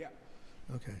 Yeah.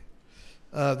 Okay.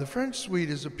 The French Suite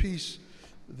is a piece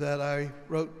that I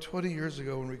wrote 20 years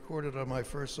ago and recorded on my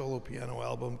first solo piano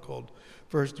album called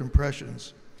First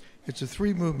Impressions. It's a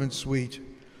 3-movement suite,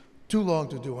 too long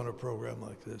to do on a program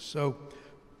like this. So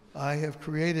I have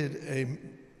created a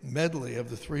medley of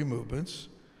the 3 movements,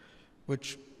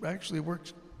 which actually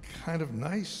works kind of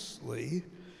nicely.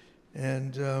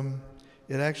 And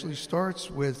it actually starts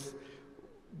with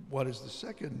what is the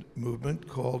second movement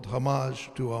called Homage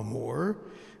to Amour,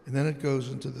 and then it goes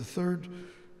into the third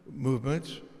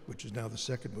movement, which is now the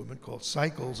second movement, called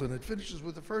Cycles, and it finishes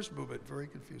with the first movement, very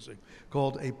confusing,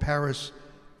 called A Paris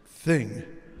Thing.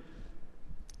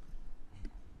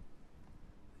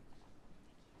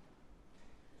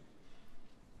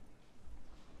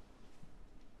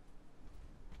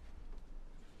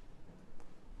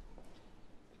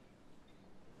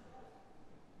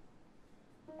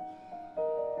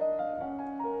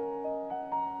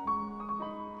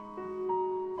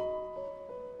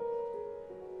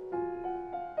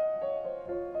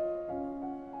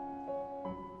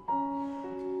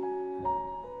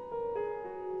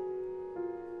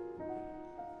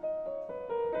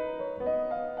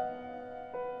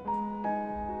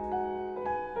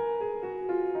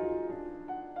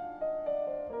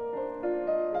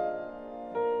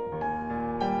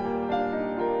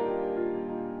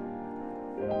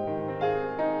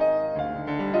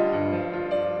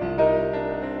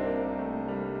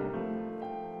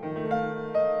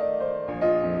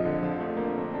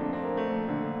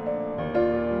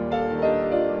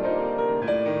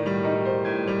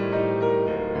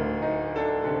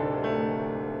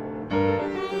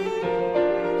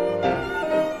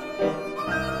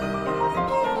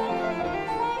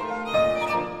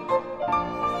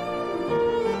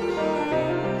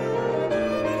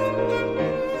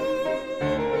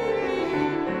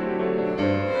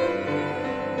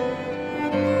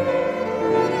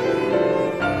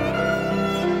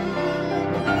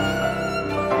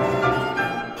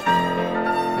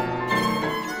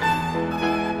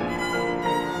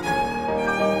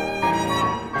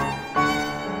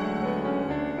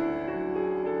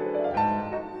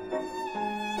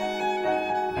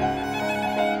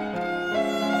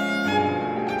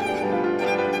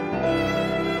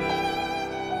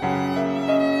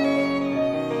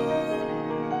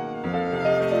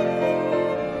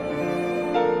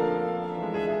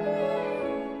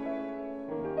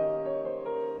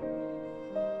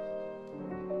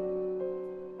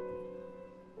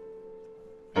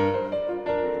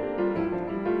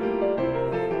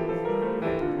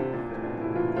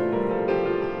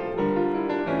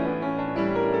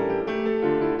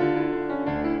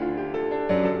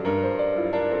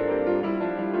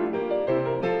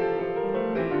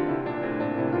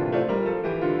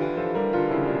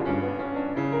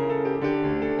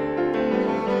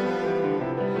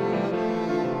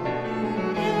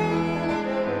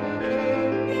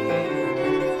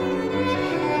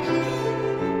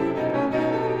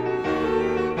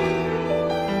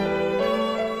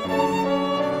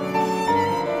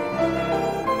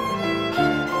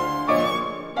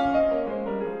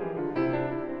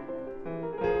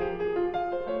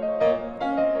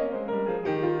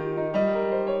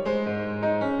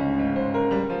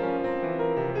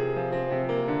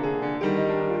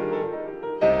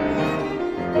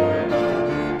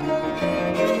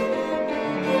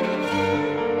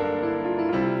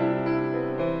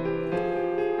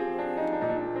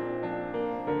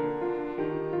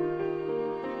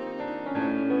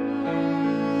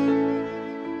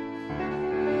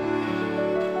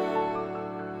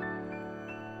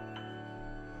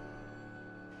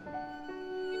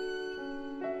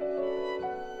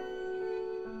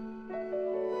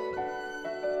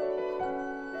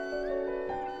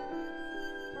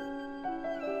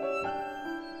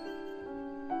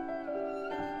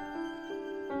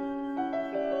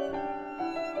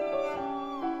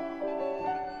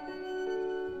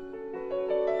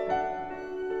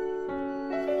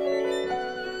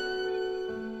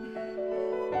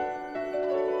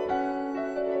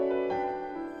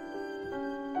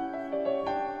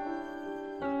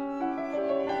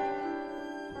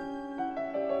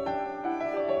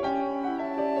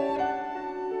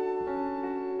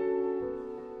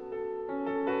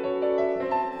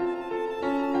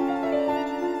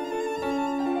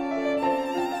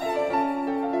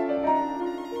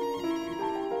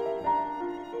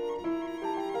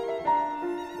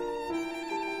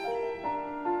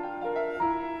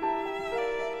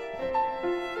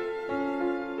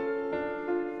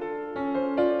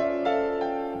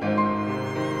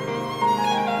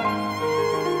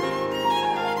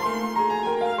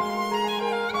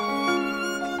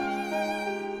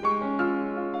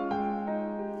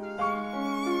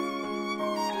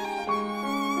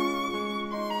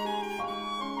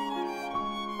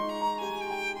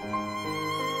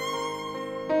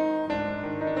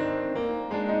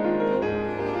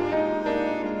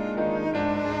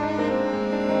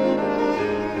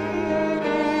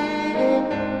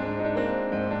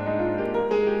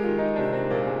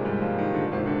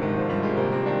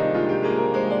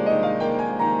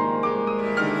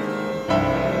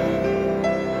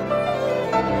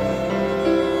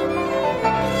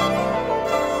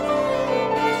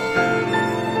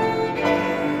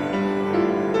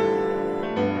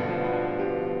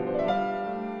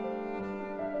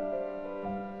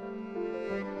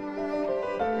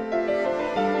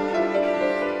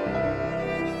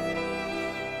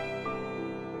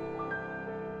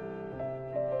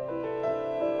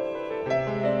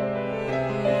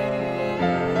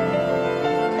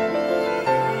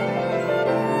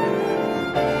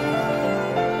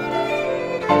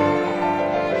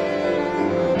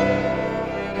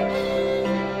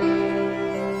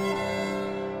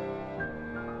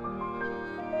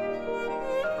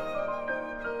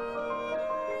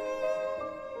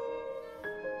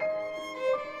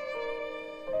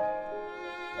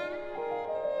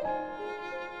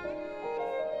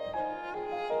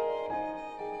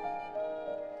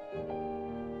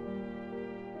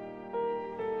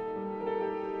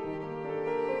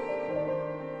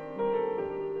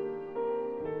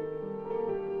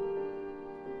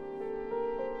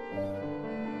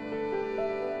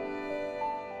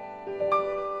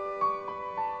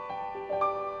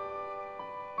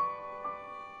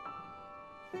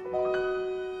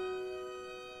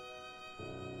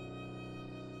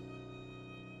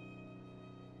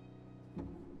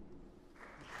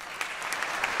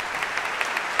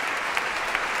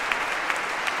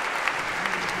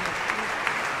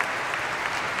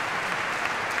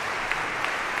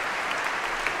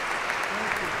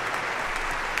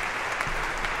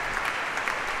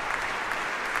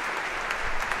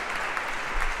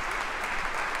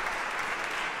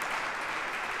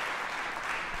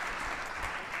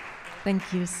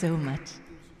 Thank you so much.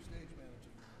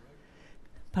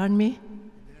 Pardon me?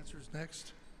 The dancer's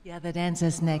next. Yeah, the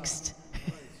dancer's next.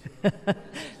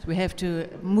 We have to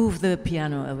move the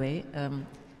piano away.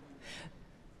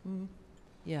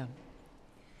 Ja.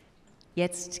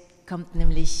 Jetzt kommt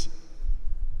nämlich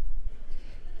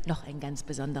noch ein ganz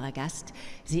besonderer Gast.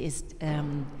 Sie ist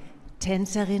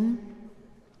Tänzerin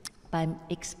beim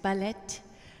X-Ballett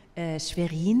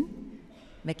Schwerin,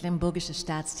 Mecklenburgisches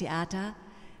Staatstheater,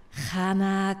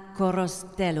 Hanna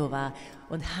Korostelova.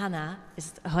 Und Hanna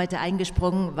ist heute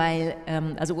eingesprungen, weil,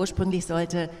 also ursprünglich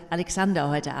sollte Alexander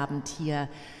heute Abend hier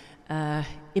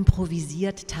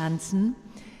improvisiert tanzen,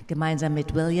 gemeinsam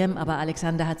mit William, aber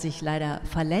Alexander hat sich leider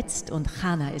verletzt und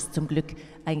Hanna ist zum Glück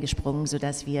eingesprungen,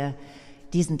 sodass wir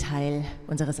diesen Teil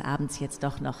unseres Abends jetzt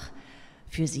doch noch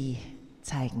für Sie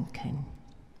zeigen können.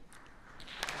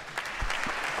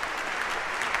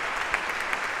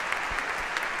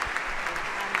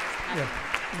 Yeah.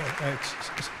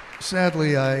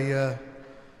 Sadly, I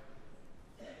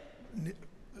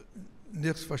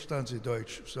nichts verstehen Sie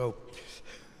Deutsch. So,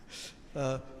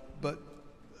 but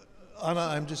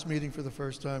Anna, I'm just meeting for the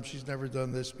first time. She's never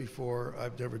done this before.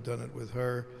 I've never done it with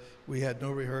her. We had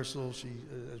no rehearsal. She,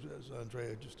 as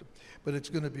Andrea just, but it's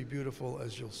going to be beautiful,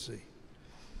 as you'll see.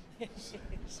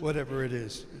 Whatever it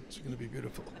is, it's going to be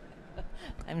beautiful.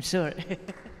 I'm sure.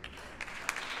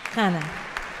 Hanna.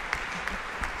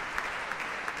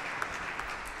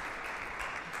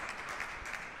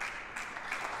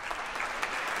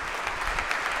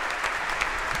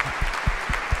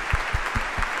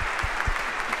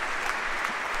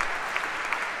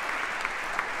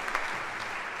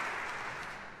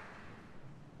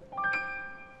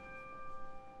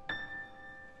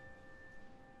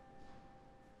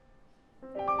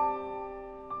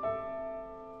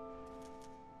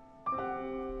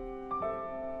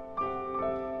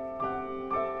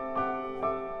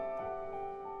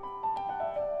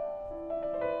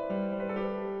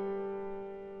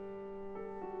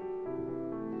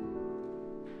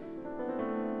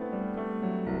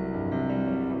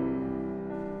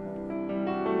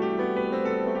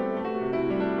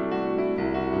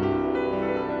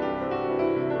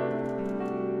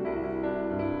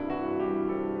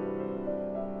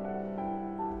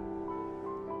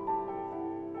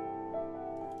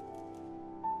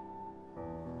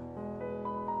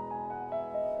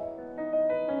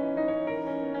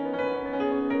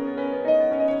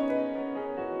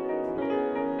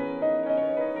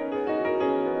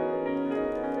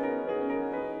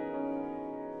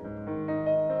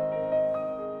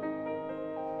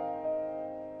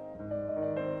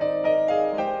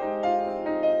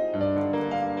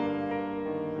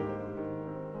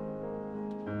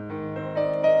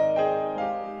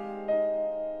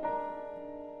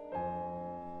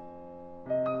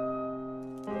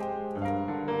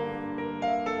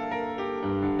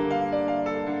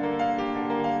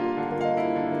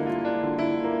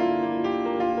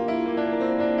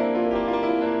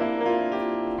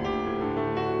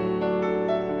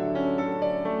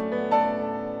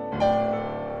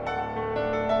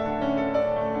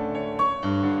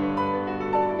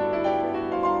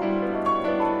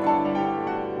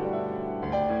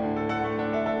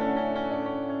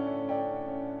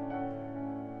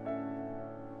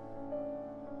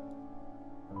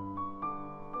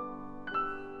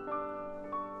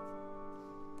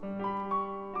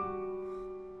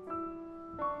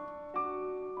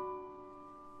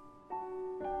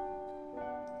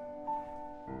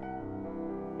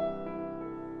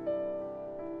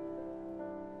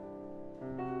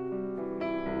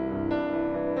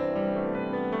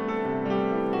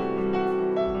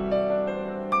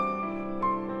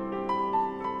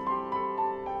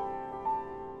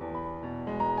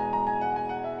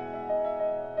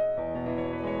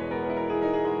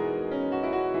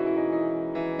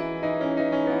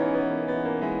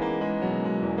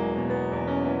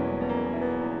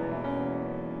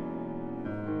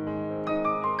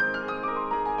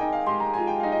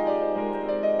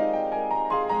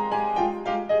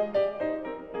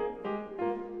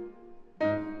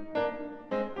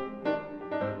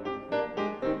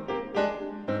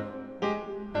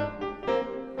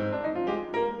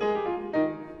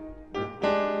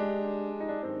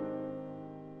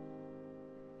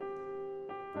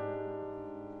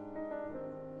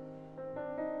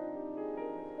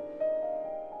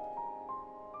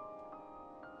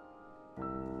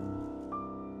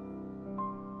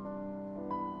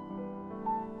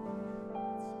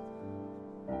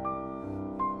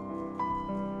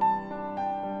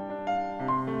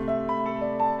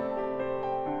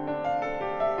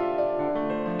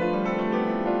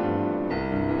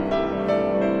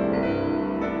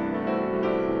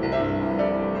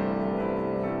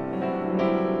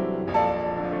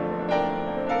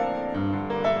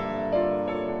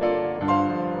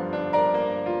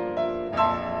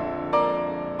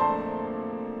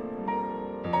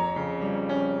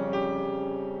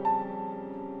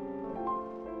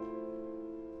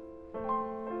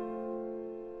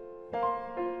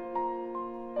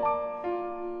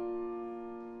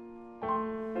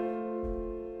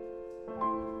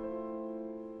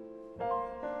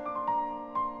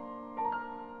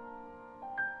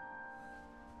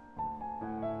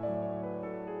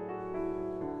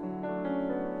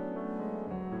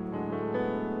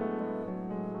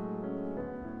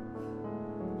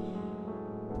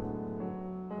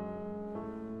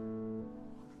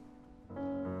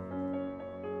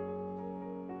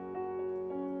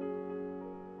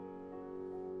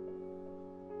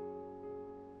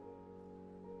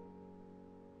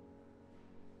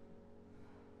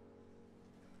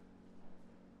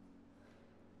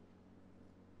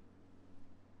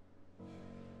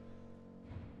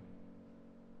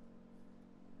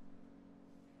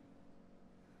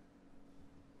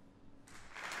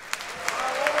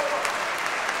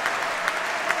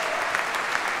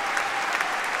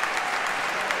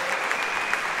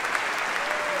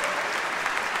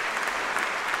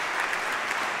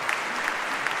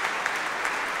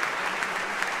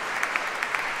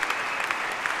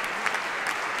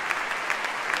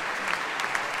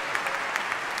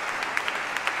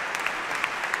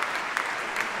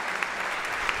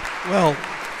 Well,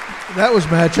 that was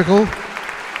magical.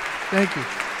 Thank you.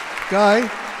 Guy,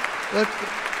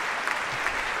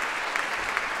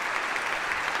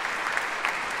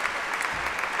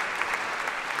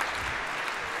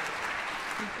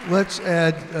 let's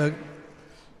add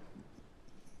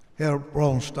Herr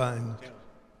Braunstein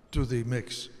to the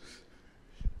mix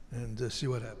and see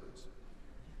what happens.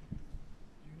 Do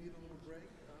you need a little break?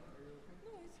 Are you okay?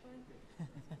 No, it's fine.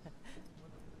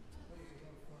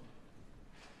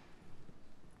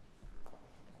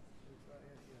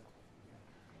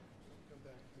 Come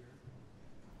back here.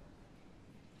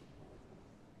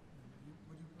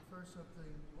 Would you prefer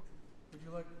something, would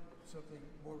you like something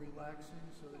more relaxing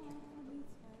so that you...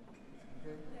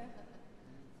 Okay?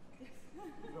 Yeah.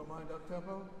 You don't mind up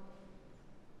tempo?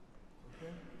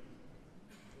 Okay?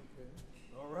 Okay.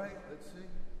 All right, let's see.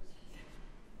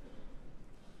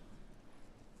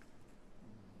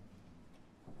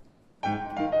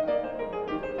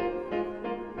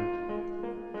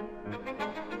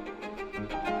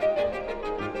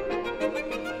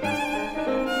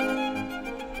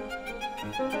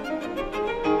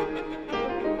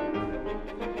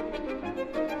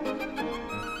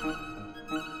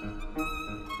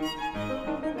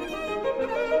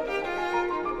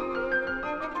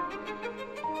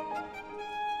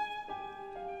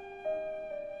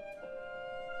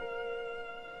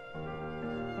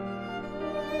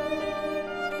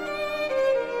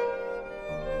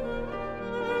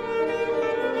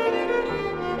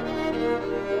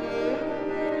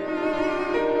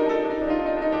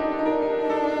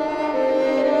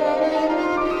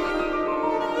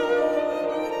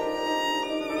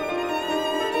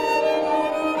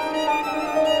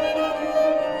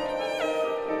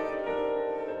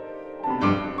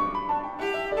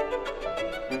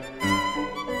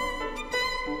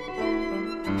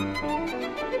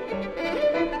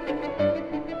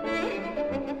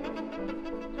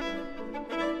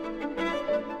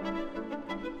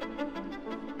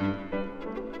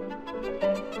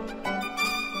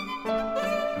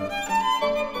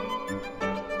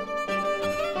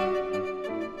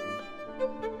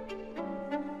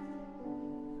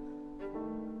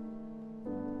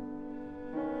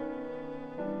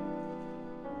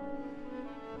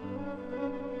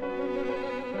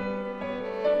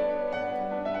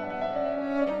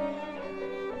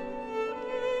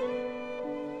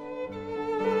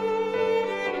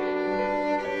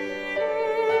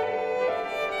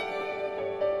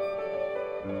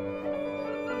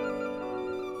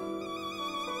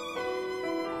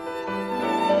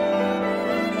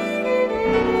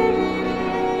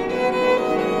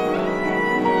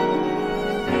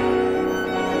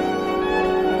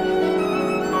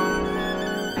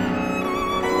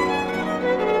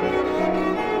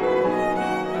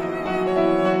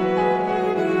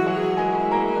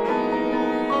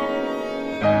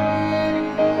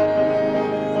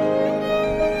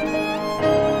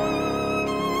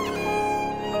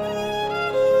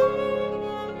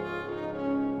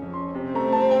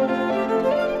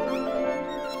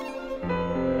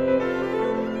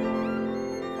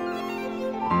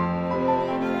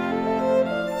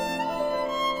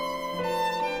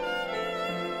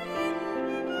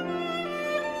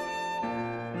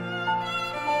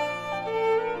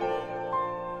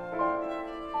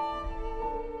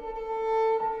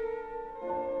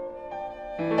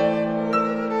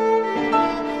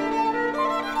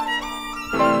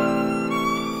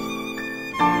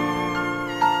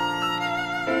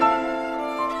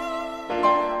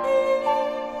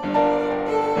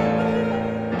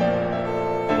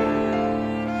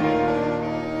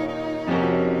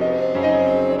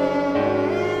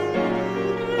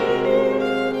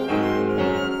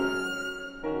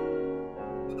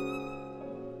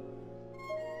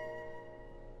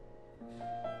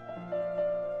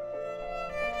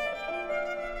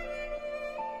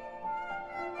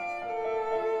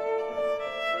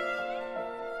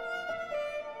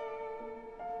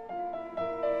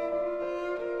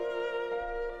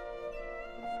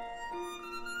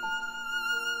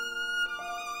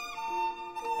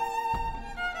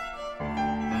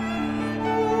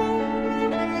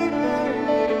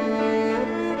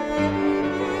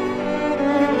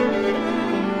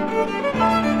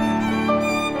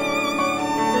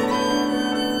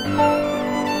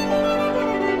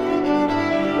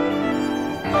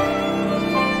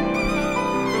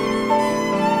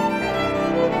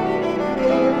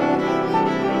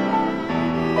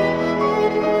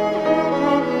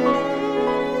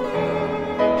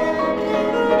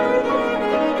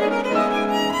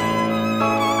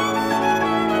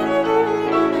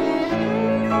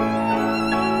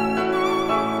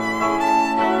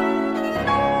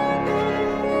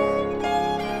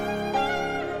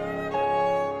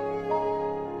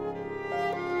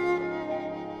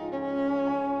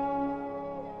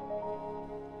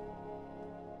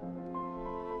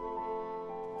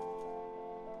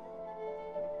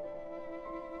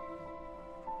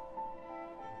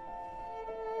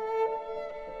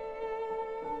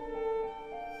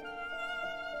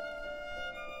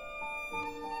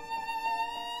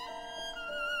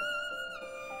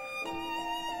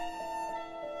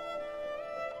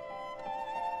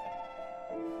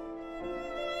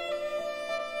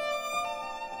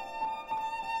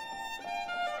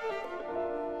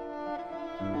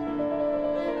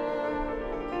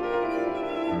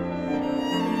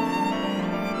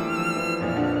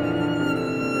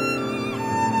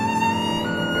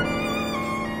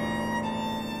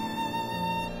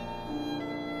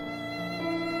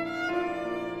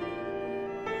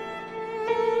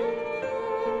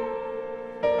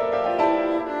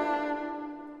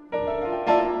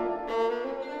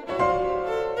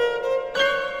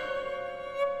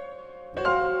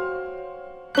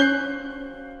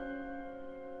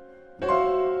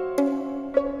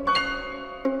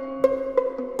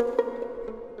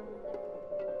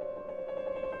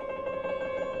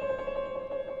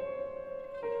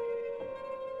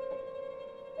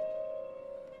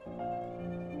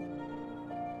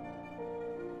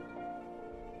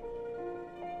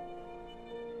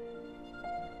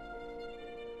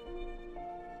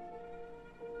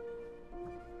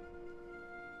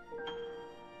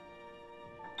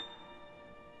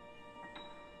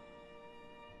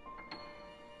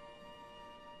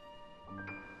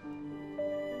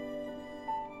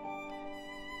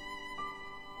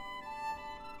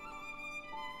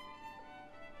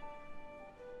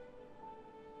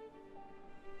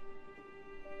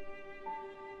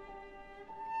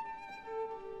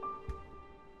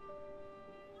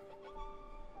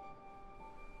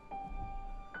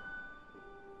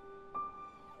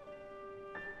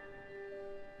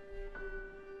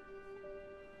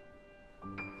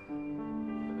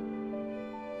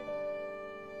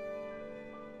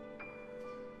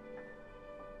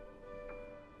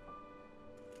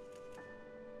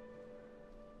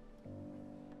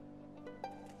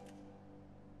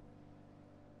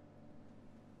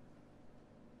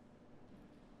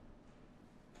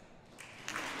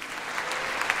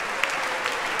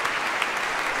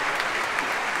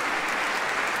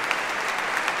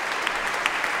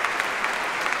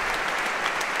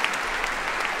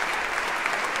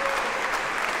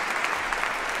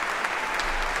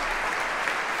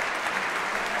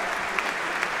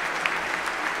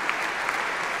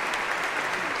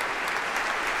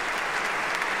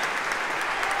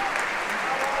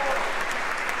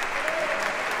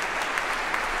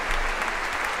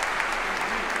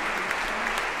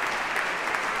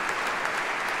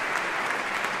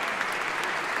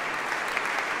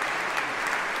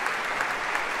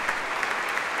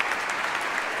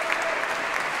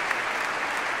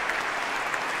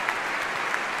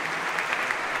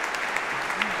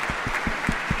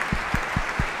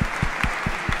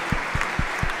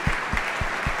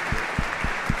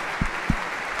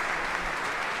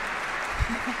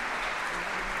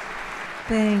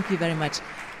 Thank you very much.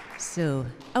 So,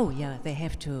 oh yeah, they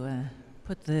have to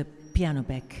put the piano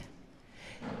back.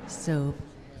 So,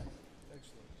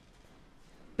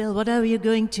 Bill, what are you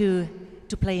going to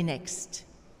play next?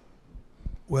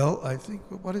 Well, I think,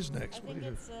 what is next? I think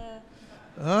it's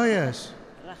Oh, yes.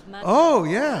 Rahman. Oh,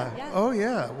 yeah. Yeah. Oh,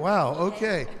 yeah. Wow.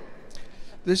 Okay.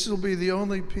 This will be the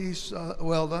only piece,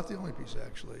 well, not the only piece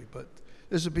actually, but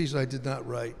this is a piece I did not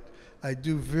write. I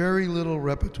do very little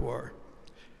repertoire.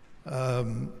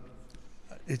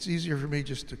 It's easier for me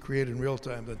just to create in real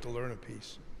time than to learn a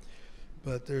piece.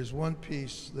 But there's one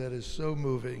piece that is so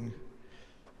moving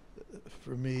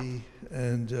for me,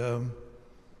 and it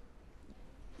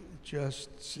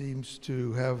just seems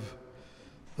to have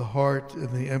the heart and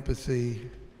the empathy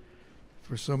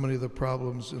for so many of the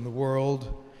problems in the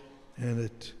world, and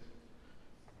it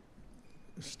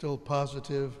is still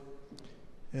positive,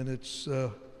 and it's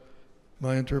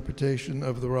my interpretation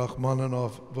of the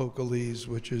Rachmaninoff vocalese,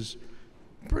 which is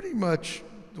pretty much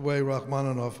the way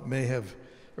Rachmaninoff may have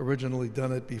originally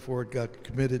done it before it got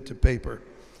committed to paper.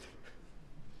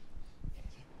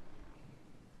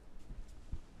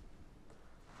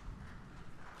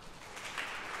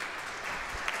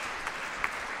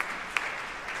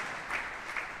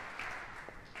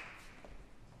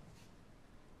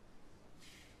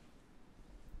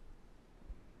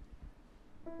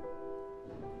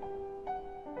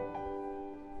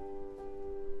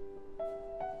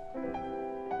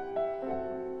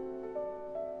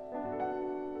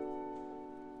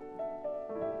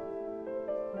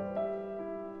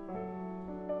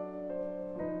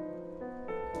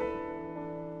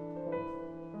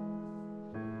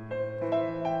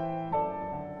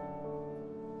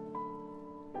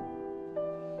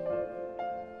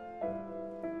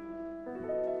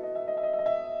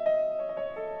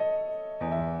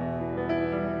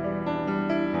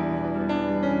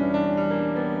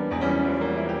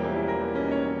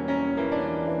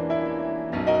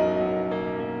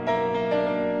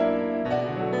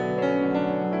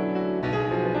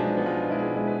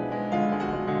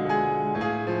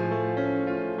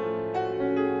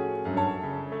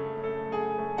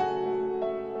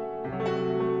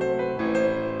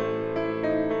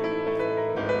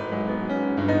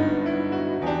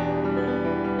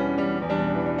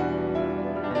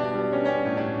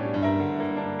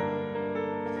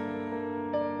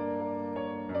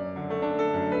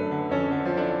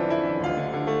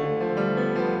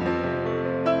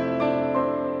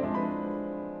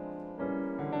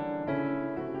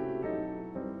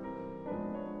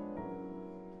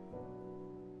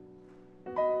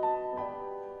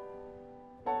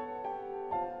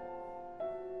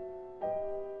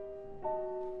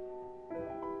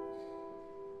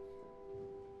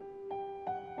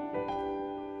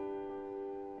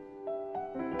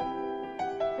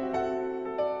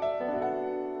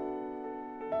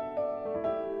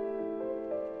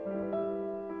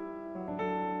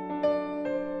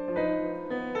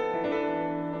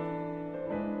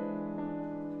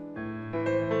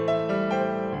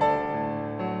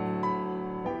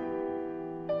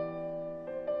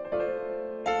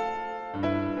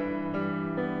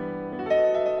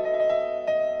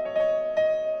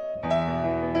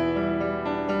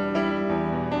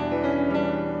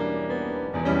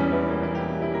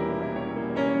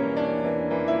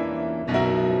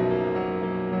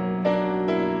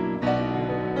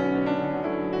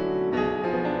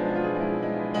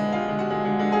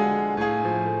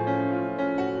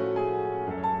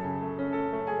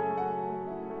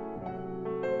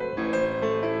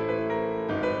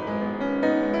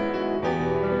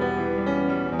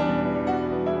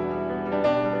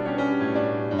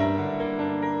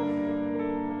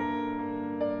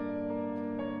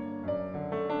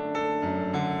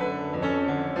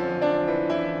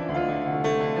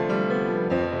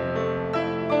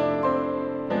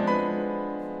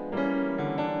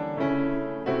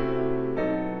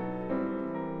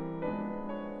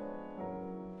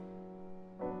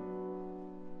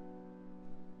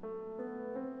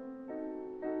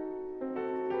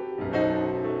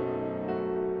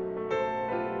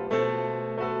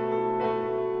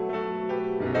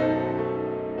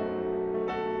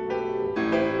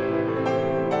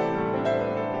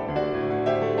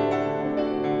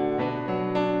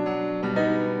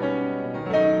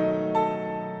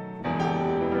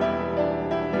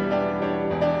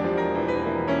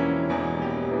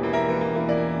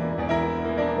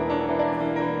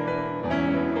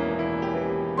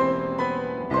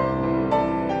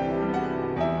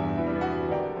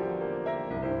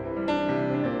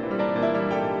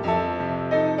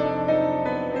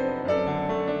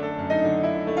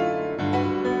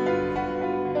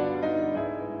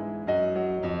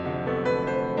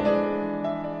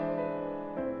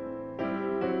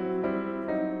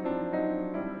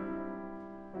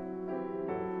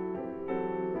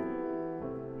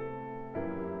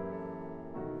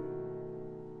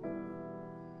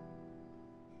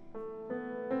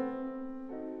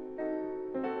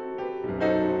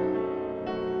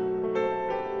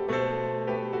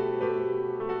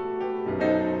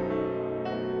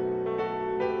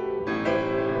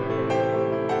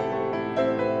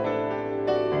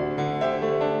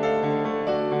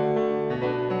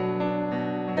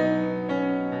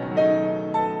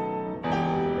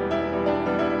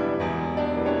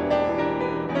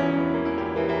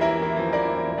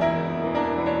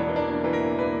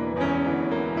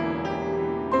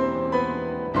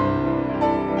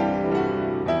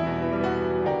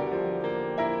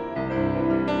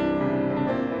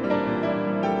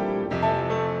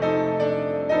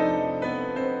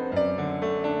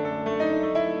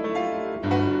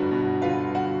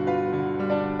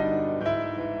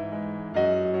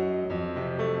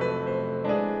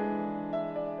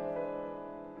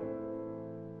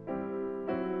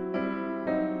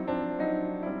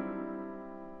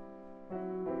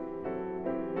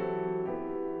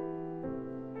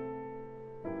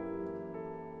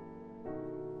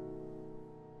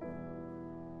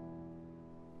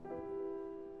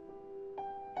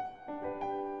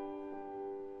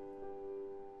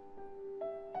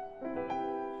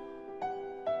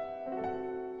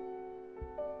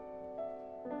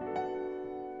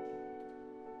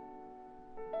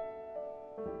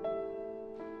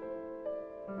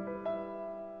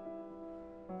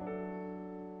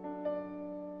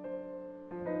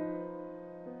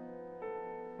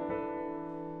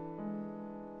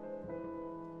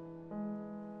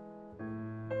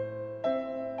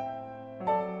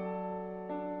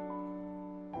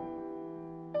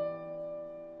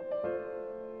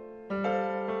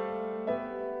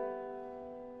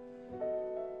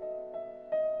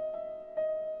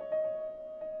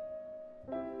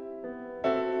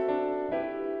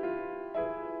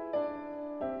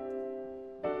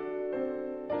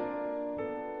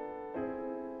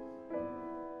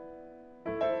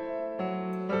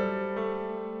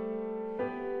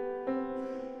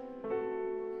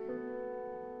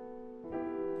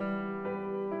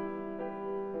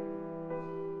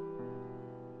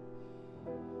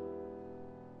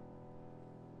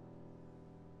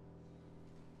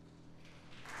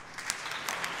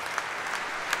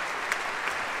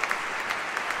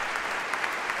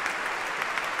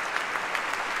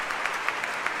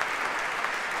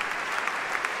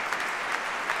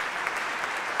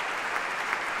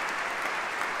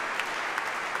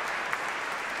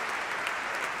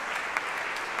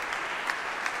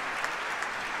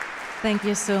 Thank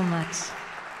you so much.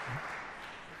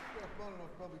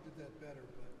 Probably did that better,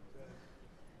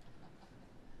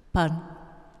 Pardon?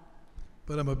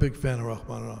 but I'm a big fan of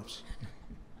Rachmaninoff's.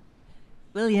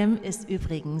 William ist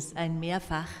übrigens ein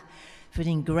mehrfach für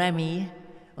den Grammy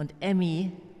und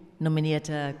Emmy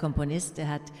nominierter Komponist. Er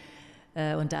hat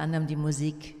unter anderem die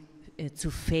Musik zu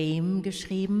Fame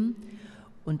geschrieben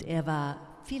und er war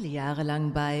viele Jahre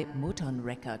lang bei Motown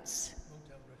Records.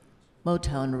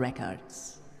 Motown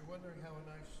Records.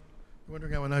 You're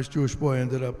wondering how a nice Jewish boy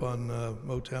ended up on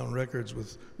Motown Records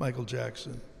with Michael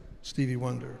Jackson, Stevie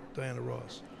Wonder, Diana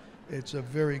Ross. It's a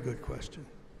very good question.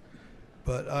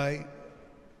 But I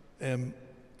am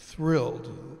thrilled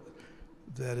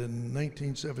that in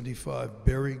 1975,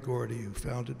 Berry Gordy, who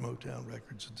founded Motown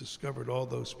Records and discovered all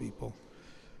those people,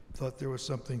 thought there was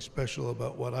something special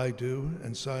about what I do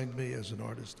and signed me as an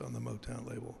artist on the Motown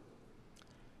label.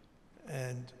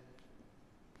 And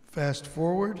fast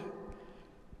forward,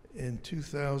 in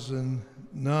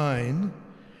 2009,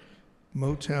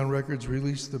 Motown Records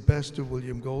released the best of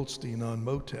William Goldstein on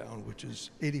Motown, which is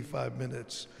 85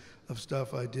 minutes of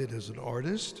stuff I did as an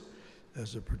artist,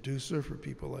 as a producer for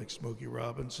people like Smokey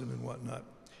Robinson and whatnot.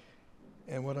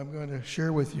 And what I'm going to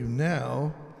share with you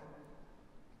now,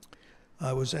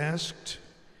 I was asked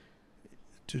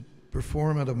to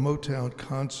perform at a Motown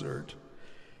concert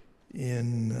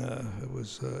in, it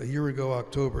was a year ago,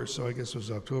 October, so I guess it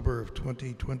was October of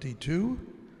 2022.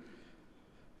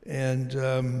 And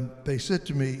they said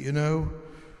to me, you know,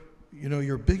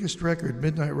 your biggest record,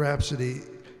 Midnight Rhapsody,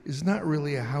 is not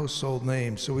really a household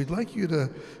name, so we'd like you to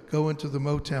go into the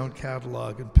Motown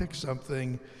catalog and pick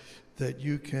something that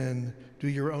you can do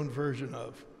your own version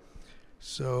of.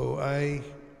 So I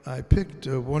picked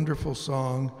a wonderful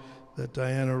song that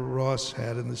Diana Ross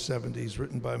had in the 70s,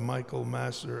 written by Michael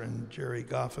Masser and Jerry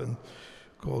Goffin,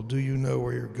 called Do You Know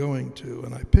Where You're Going To?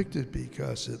 And I picked it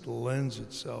because it lends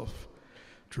itself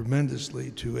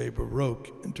tremendously to a Baroque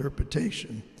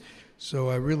interpretation. So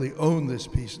I really own this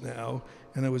piece now,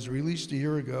 and it was released a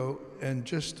year ago, and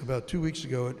just about 2 weeks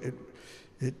ago,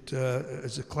 it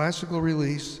is a classical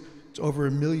release. It's over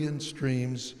 1 million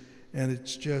streams, and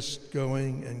it's just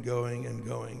going and going and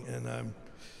going. And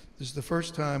this is the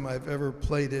first time I've ever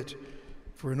played it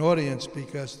for an audience,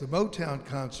 because the Motown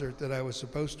concert that I was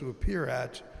supposed to appear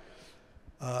at,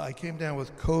 I came down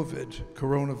with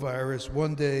coronavirus,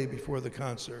 1 day before the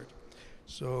concert.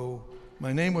 So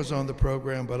my name was on the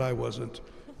program, but I wasn't.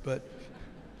 But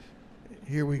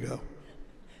here we go.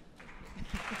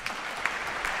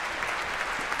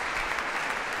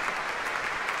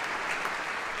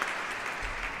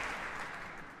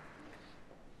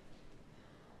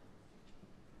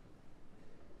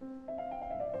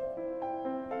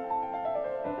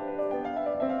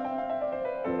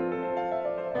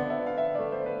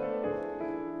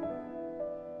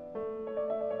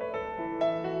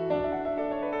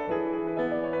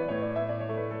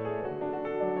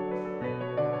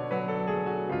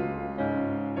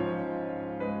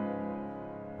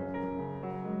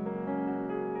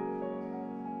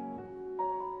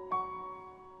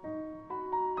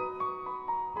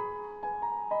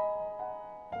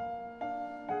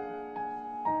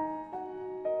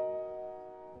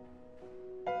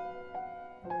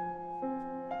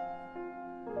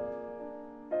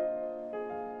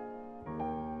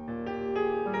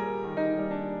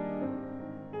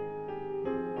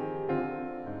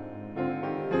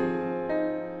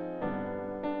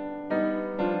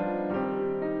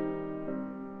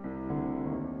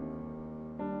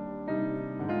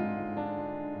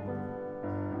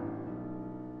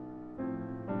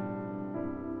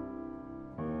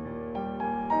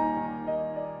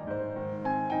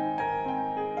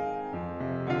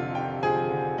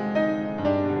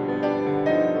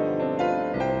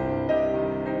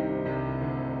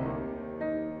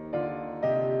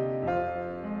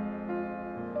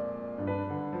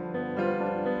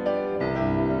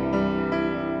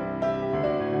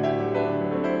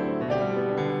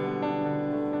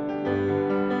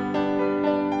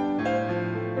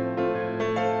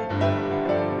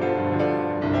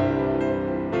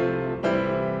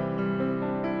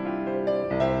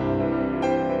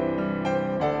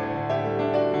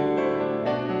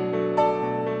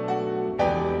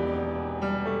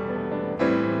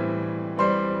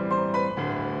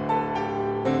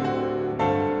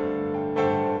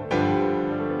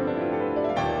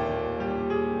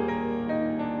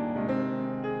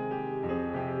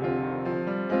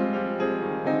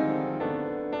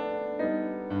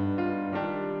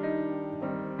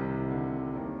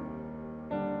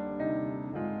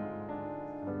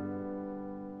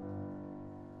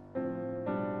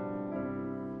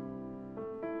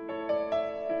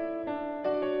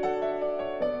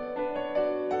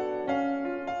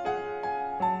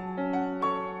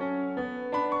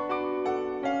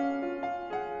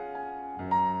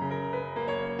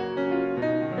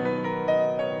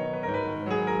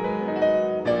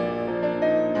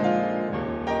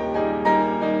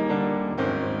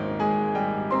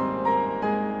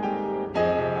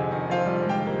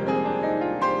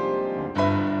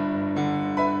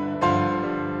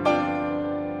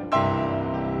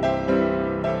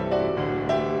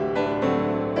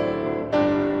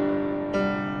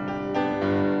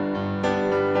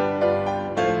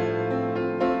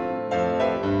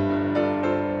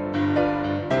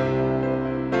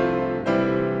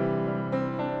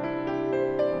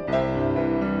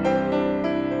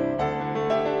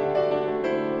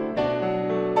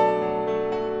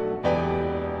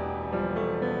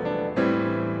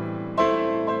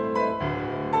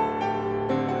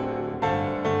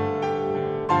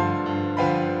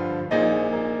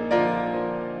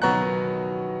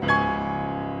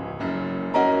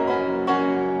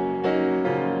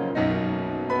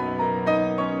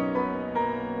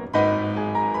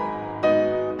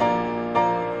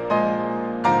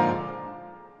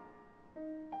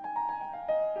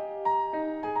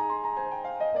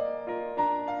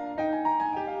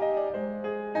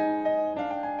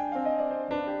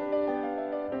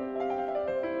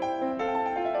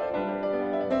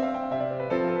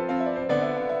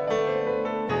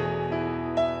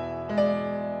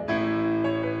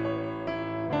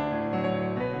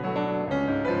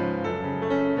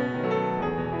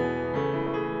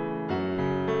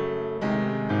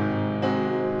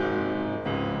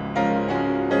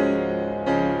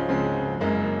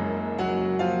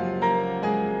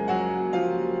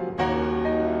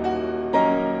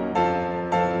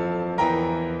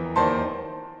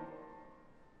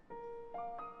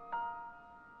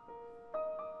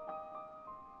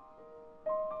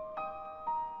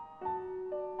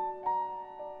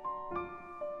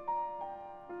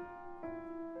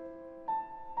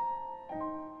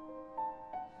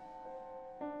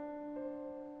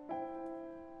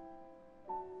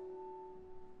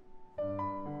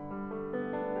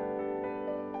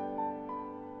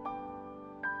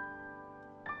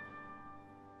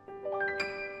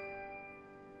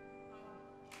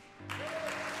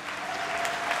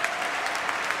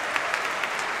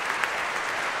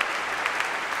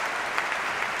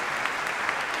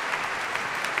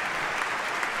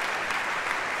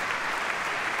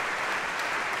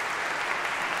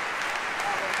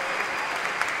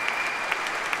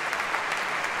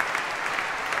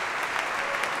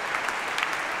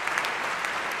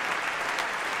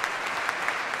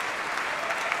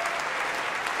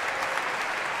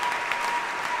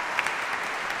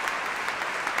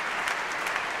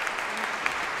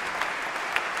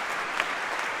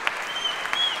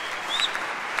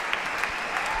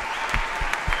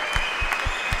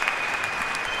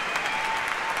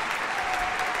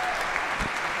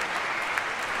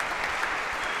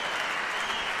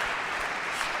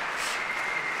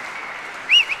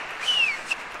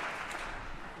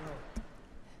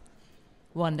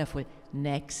 Wonderful.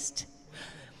 Next.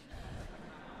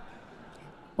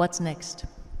 What's next?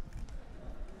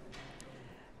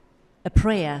 A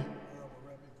prayer.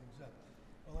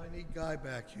 Well, I need Guy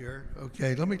back here.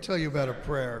 Okay, let me tell you about a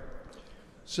prayer.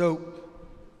 So,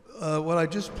 what I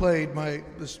just played,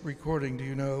 this recording, do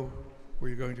you know where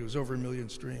you're going to? It was over 1 million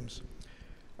streams.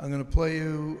 I'm going to play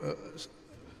you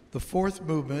the fourth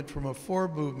movement from a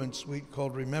 4-movement suite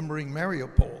called Remembering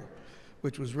Mariupol,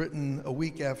 which was written a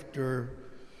week after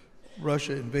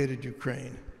Russia invaded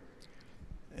Ukraine.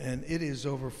 And it is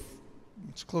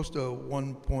it's close to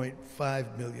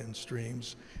 1.5 million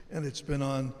streams, and it's been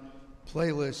on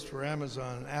playlists for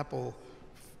Amazon and Apple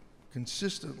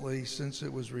consistently since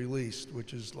it was released,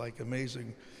 which is like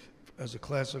amazing as a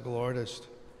classical artist.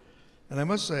 And I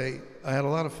must say, I had a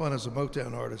lot of fun as a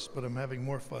Motown artist, but I'm having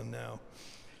more fun now.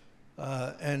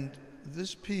 And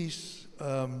this piece,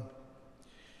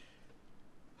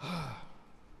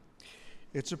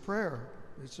 it's a prayer.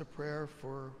 It's a prayer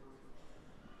for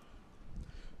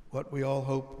what we all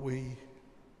hope we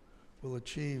will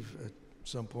achieve at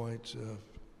some point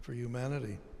for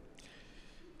humanity.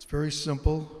 It's very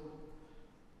simple,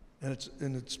 and it's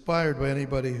inspired by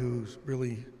anybody who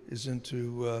really is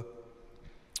into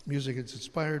music. It's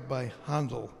inspired by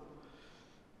Handel.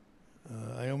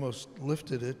 I almost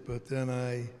lifted it, but then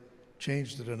I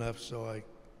changed it enough so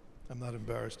I'm not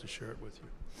embarrassed to share it with you.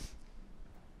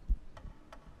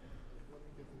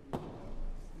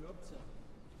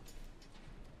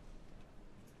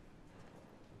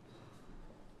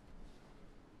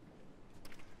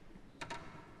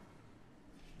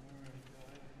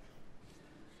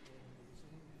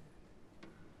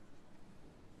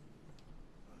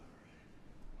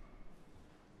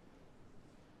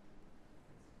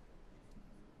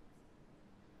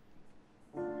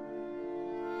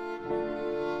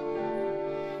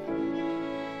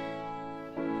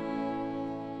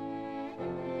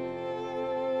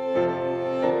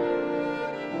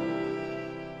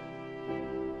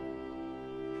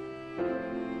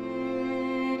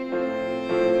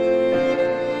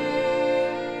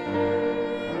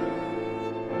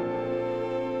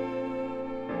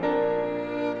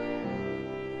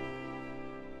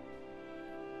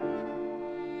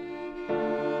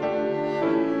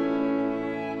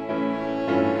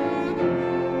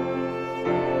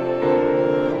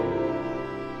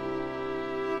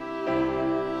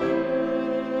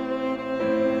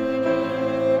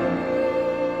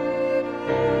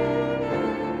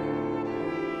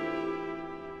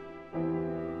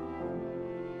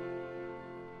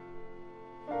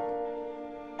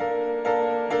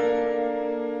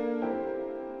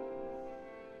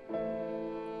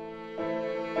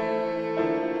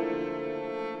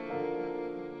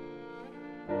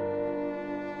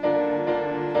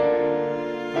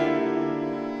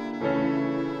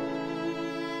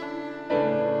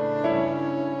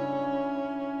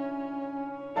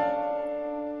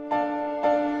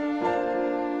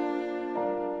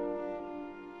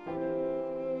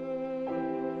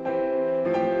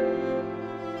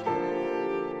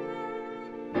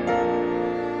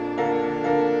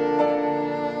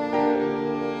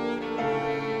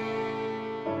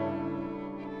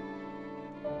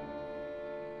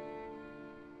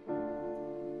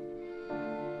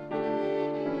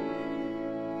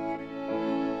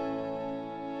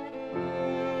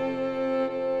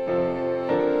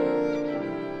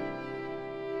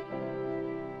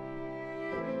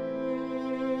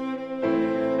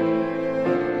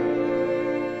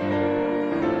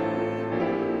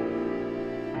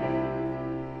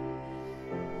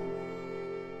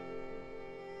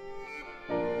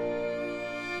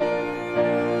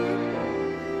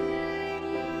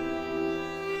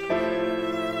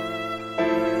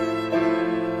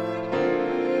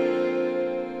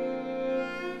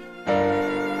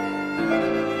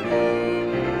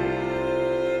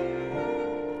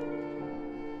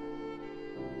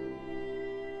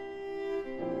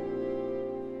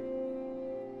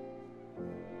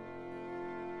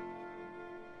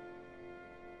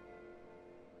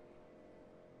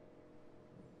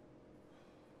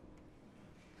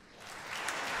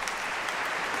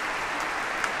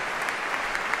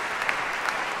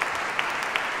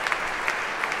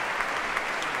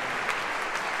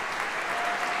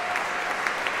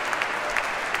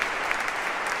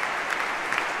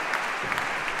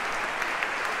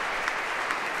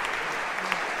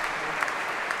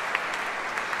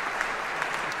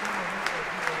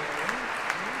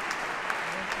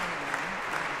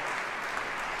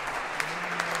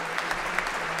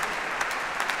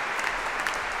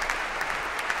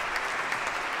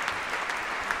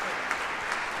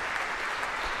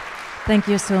 Thank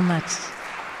you so much.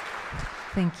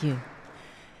 Thank you.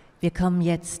 Wir kommen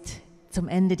jetzt zum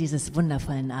Ende dieses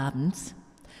wundervollen Abends.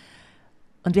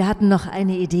 Und wir hatten noch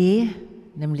eine Idee,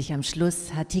 nämlich am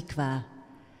Schluss Hatikva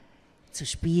zu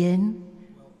spielen.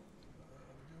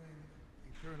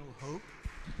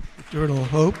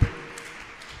 Eternal hope.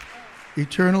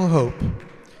 Eternal hope.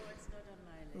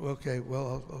 Okay,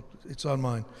 well, it's on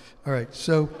mine. All right,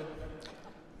 so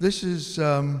this is,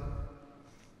 I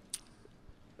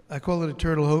call it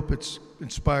Eternal Hope. It's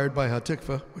inspired by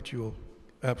Hatikva, which you'll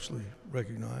absolutely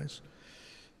recognize.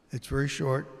 It's very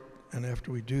short, and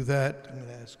after we do that, I'm going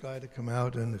to ask Guy to come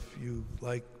out, and if you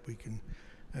like, we can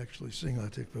actually sing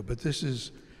Hatikva. But this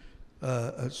is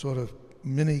a sort of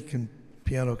mini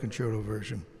piano concerto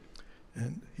version,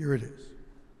 and here it is.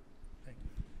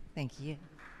 Thank you.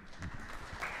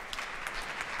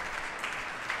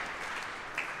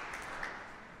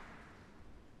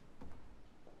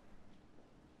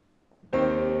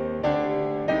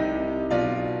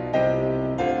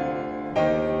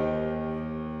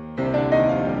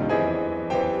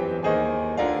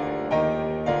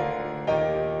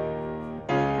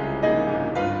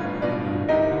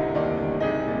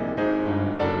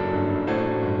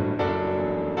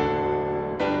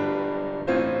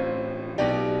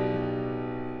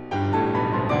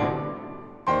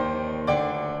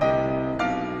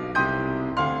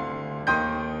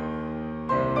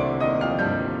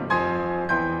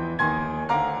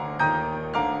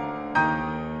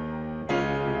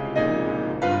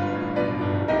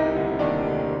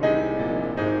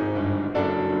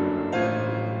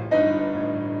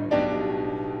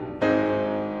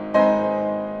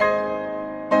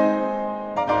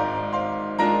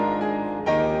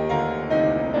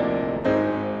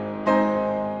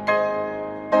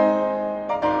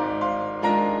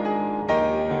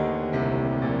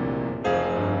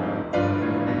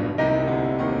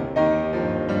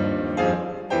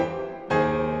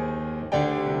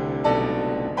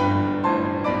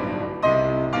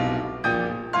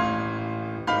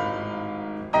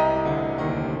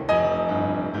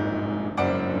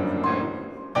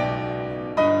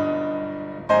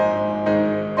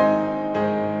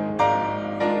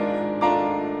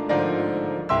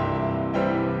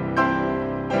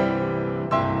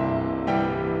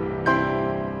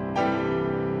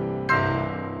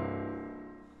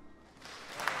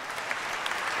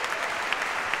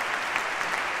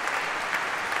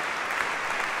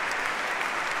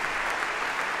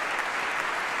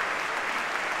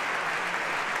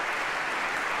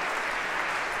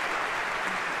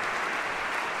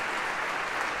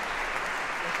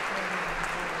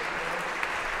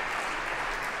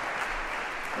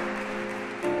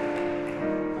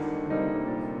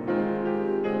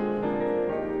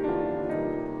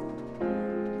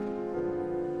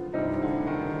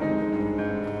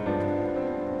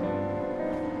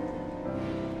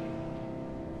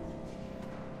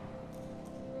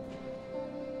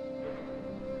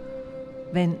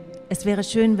 Es wäre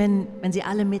schön, wenn Sie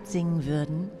alle mitsingen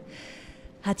würden.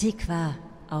 Hatikva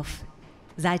auf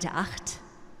Seite 8,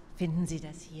 finden Sie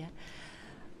das hier.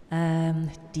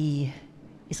 Die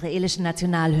israelische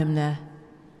Nationalhymne.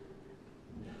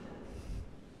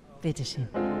 Bitte schön.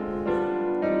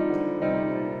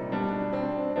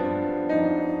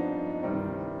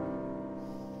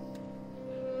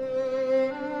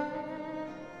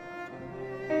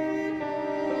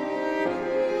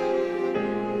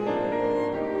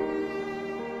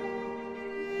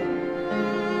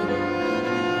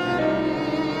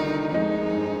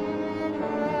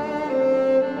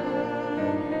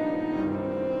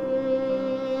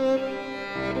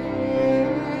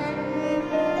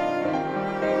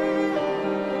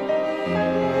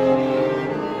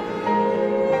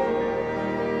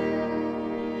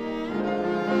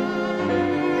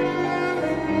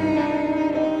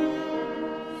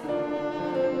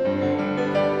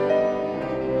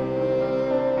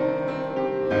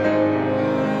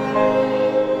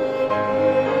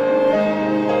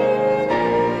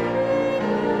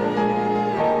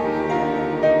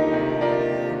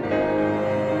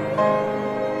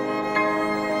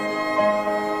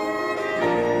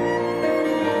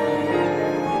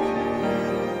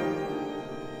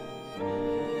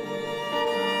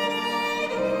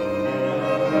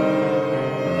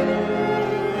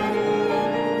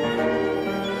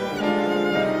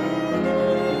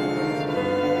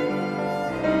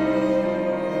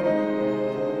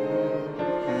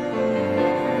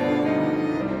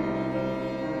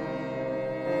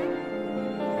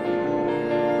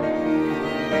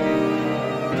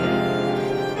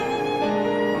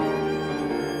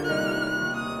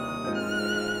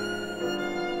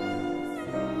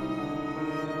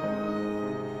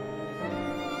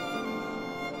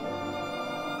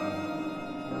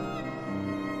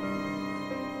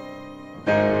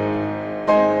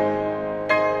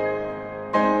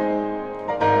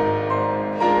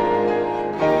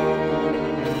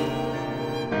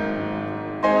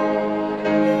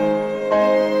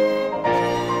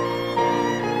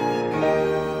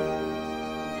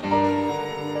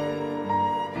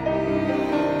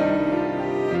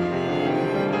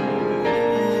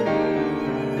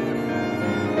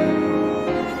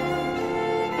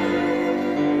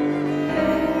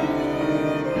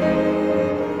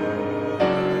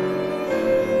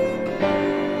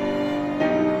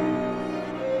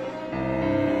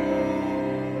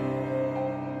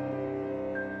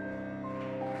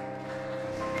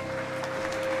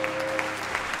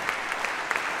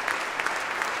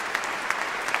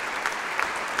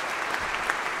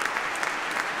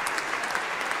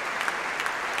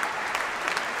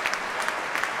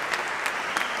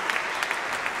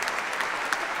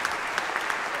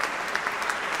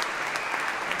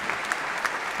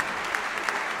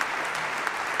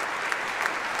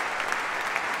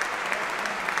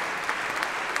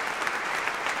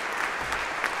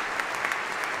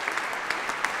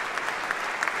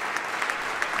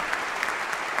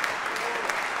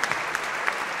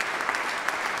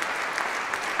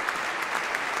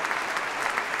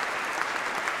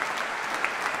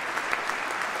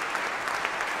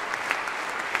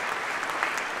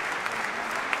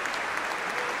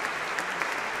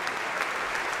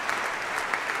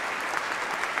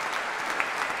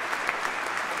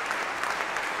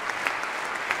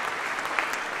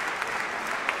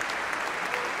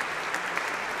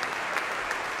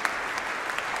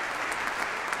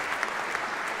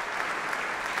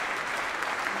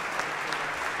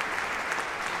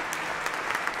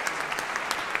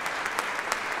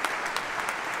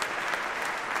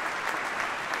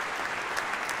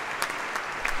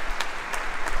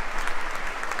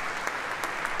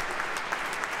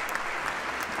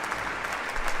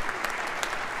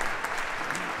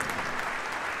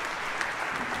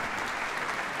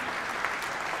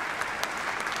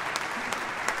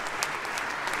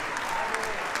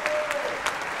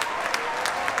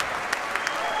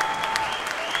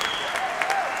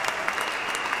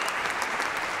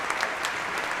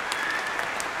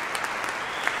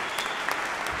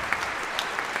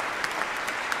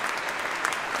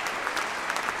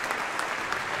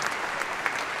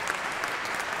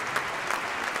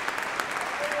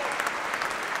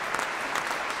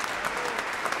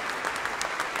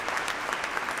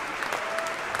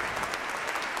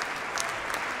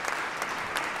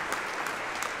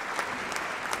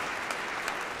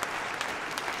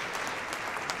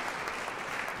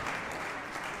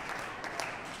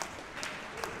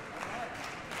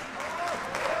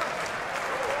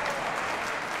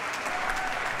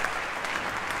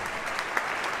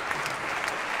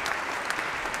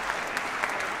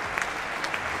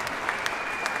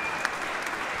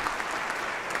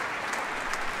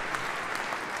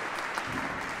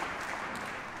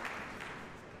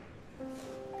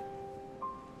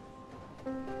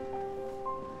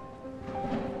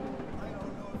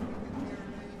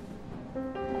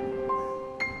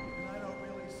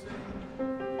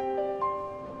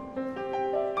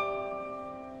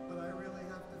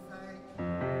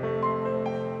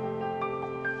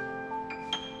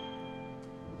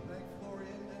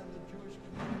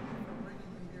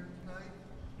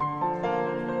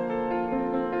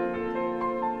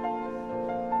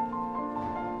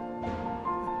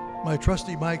 my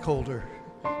trusty mic holder.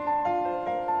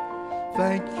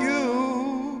 Thank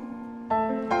you.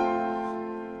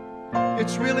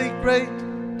 It's really great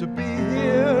to be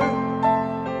here.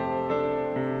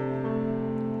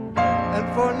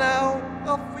 And for now,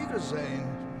 auf Wiedersehen.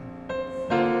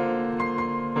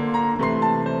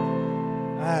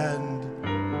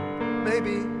 And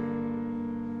maybe,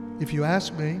 if you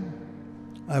ask me,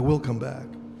 I will come back.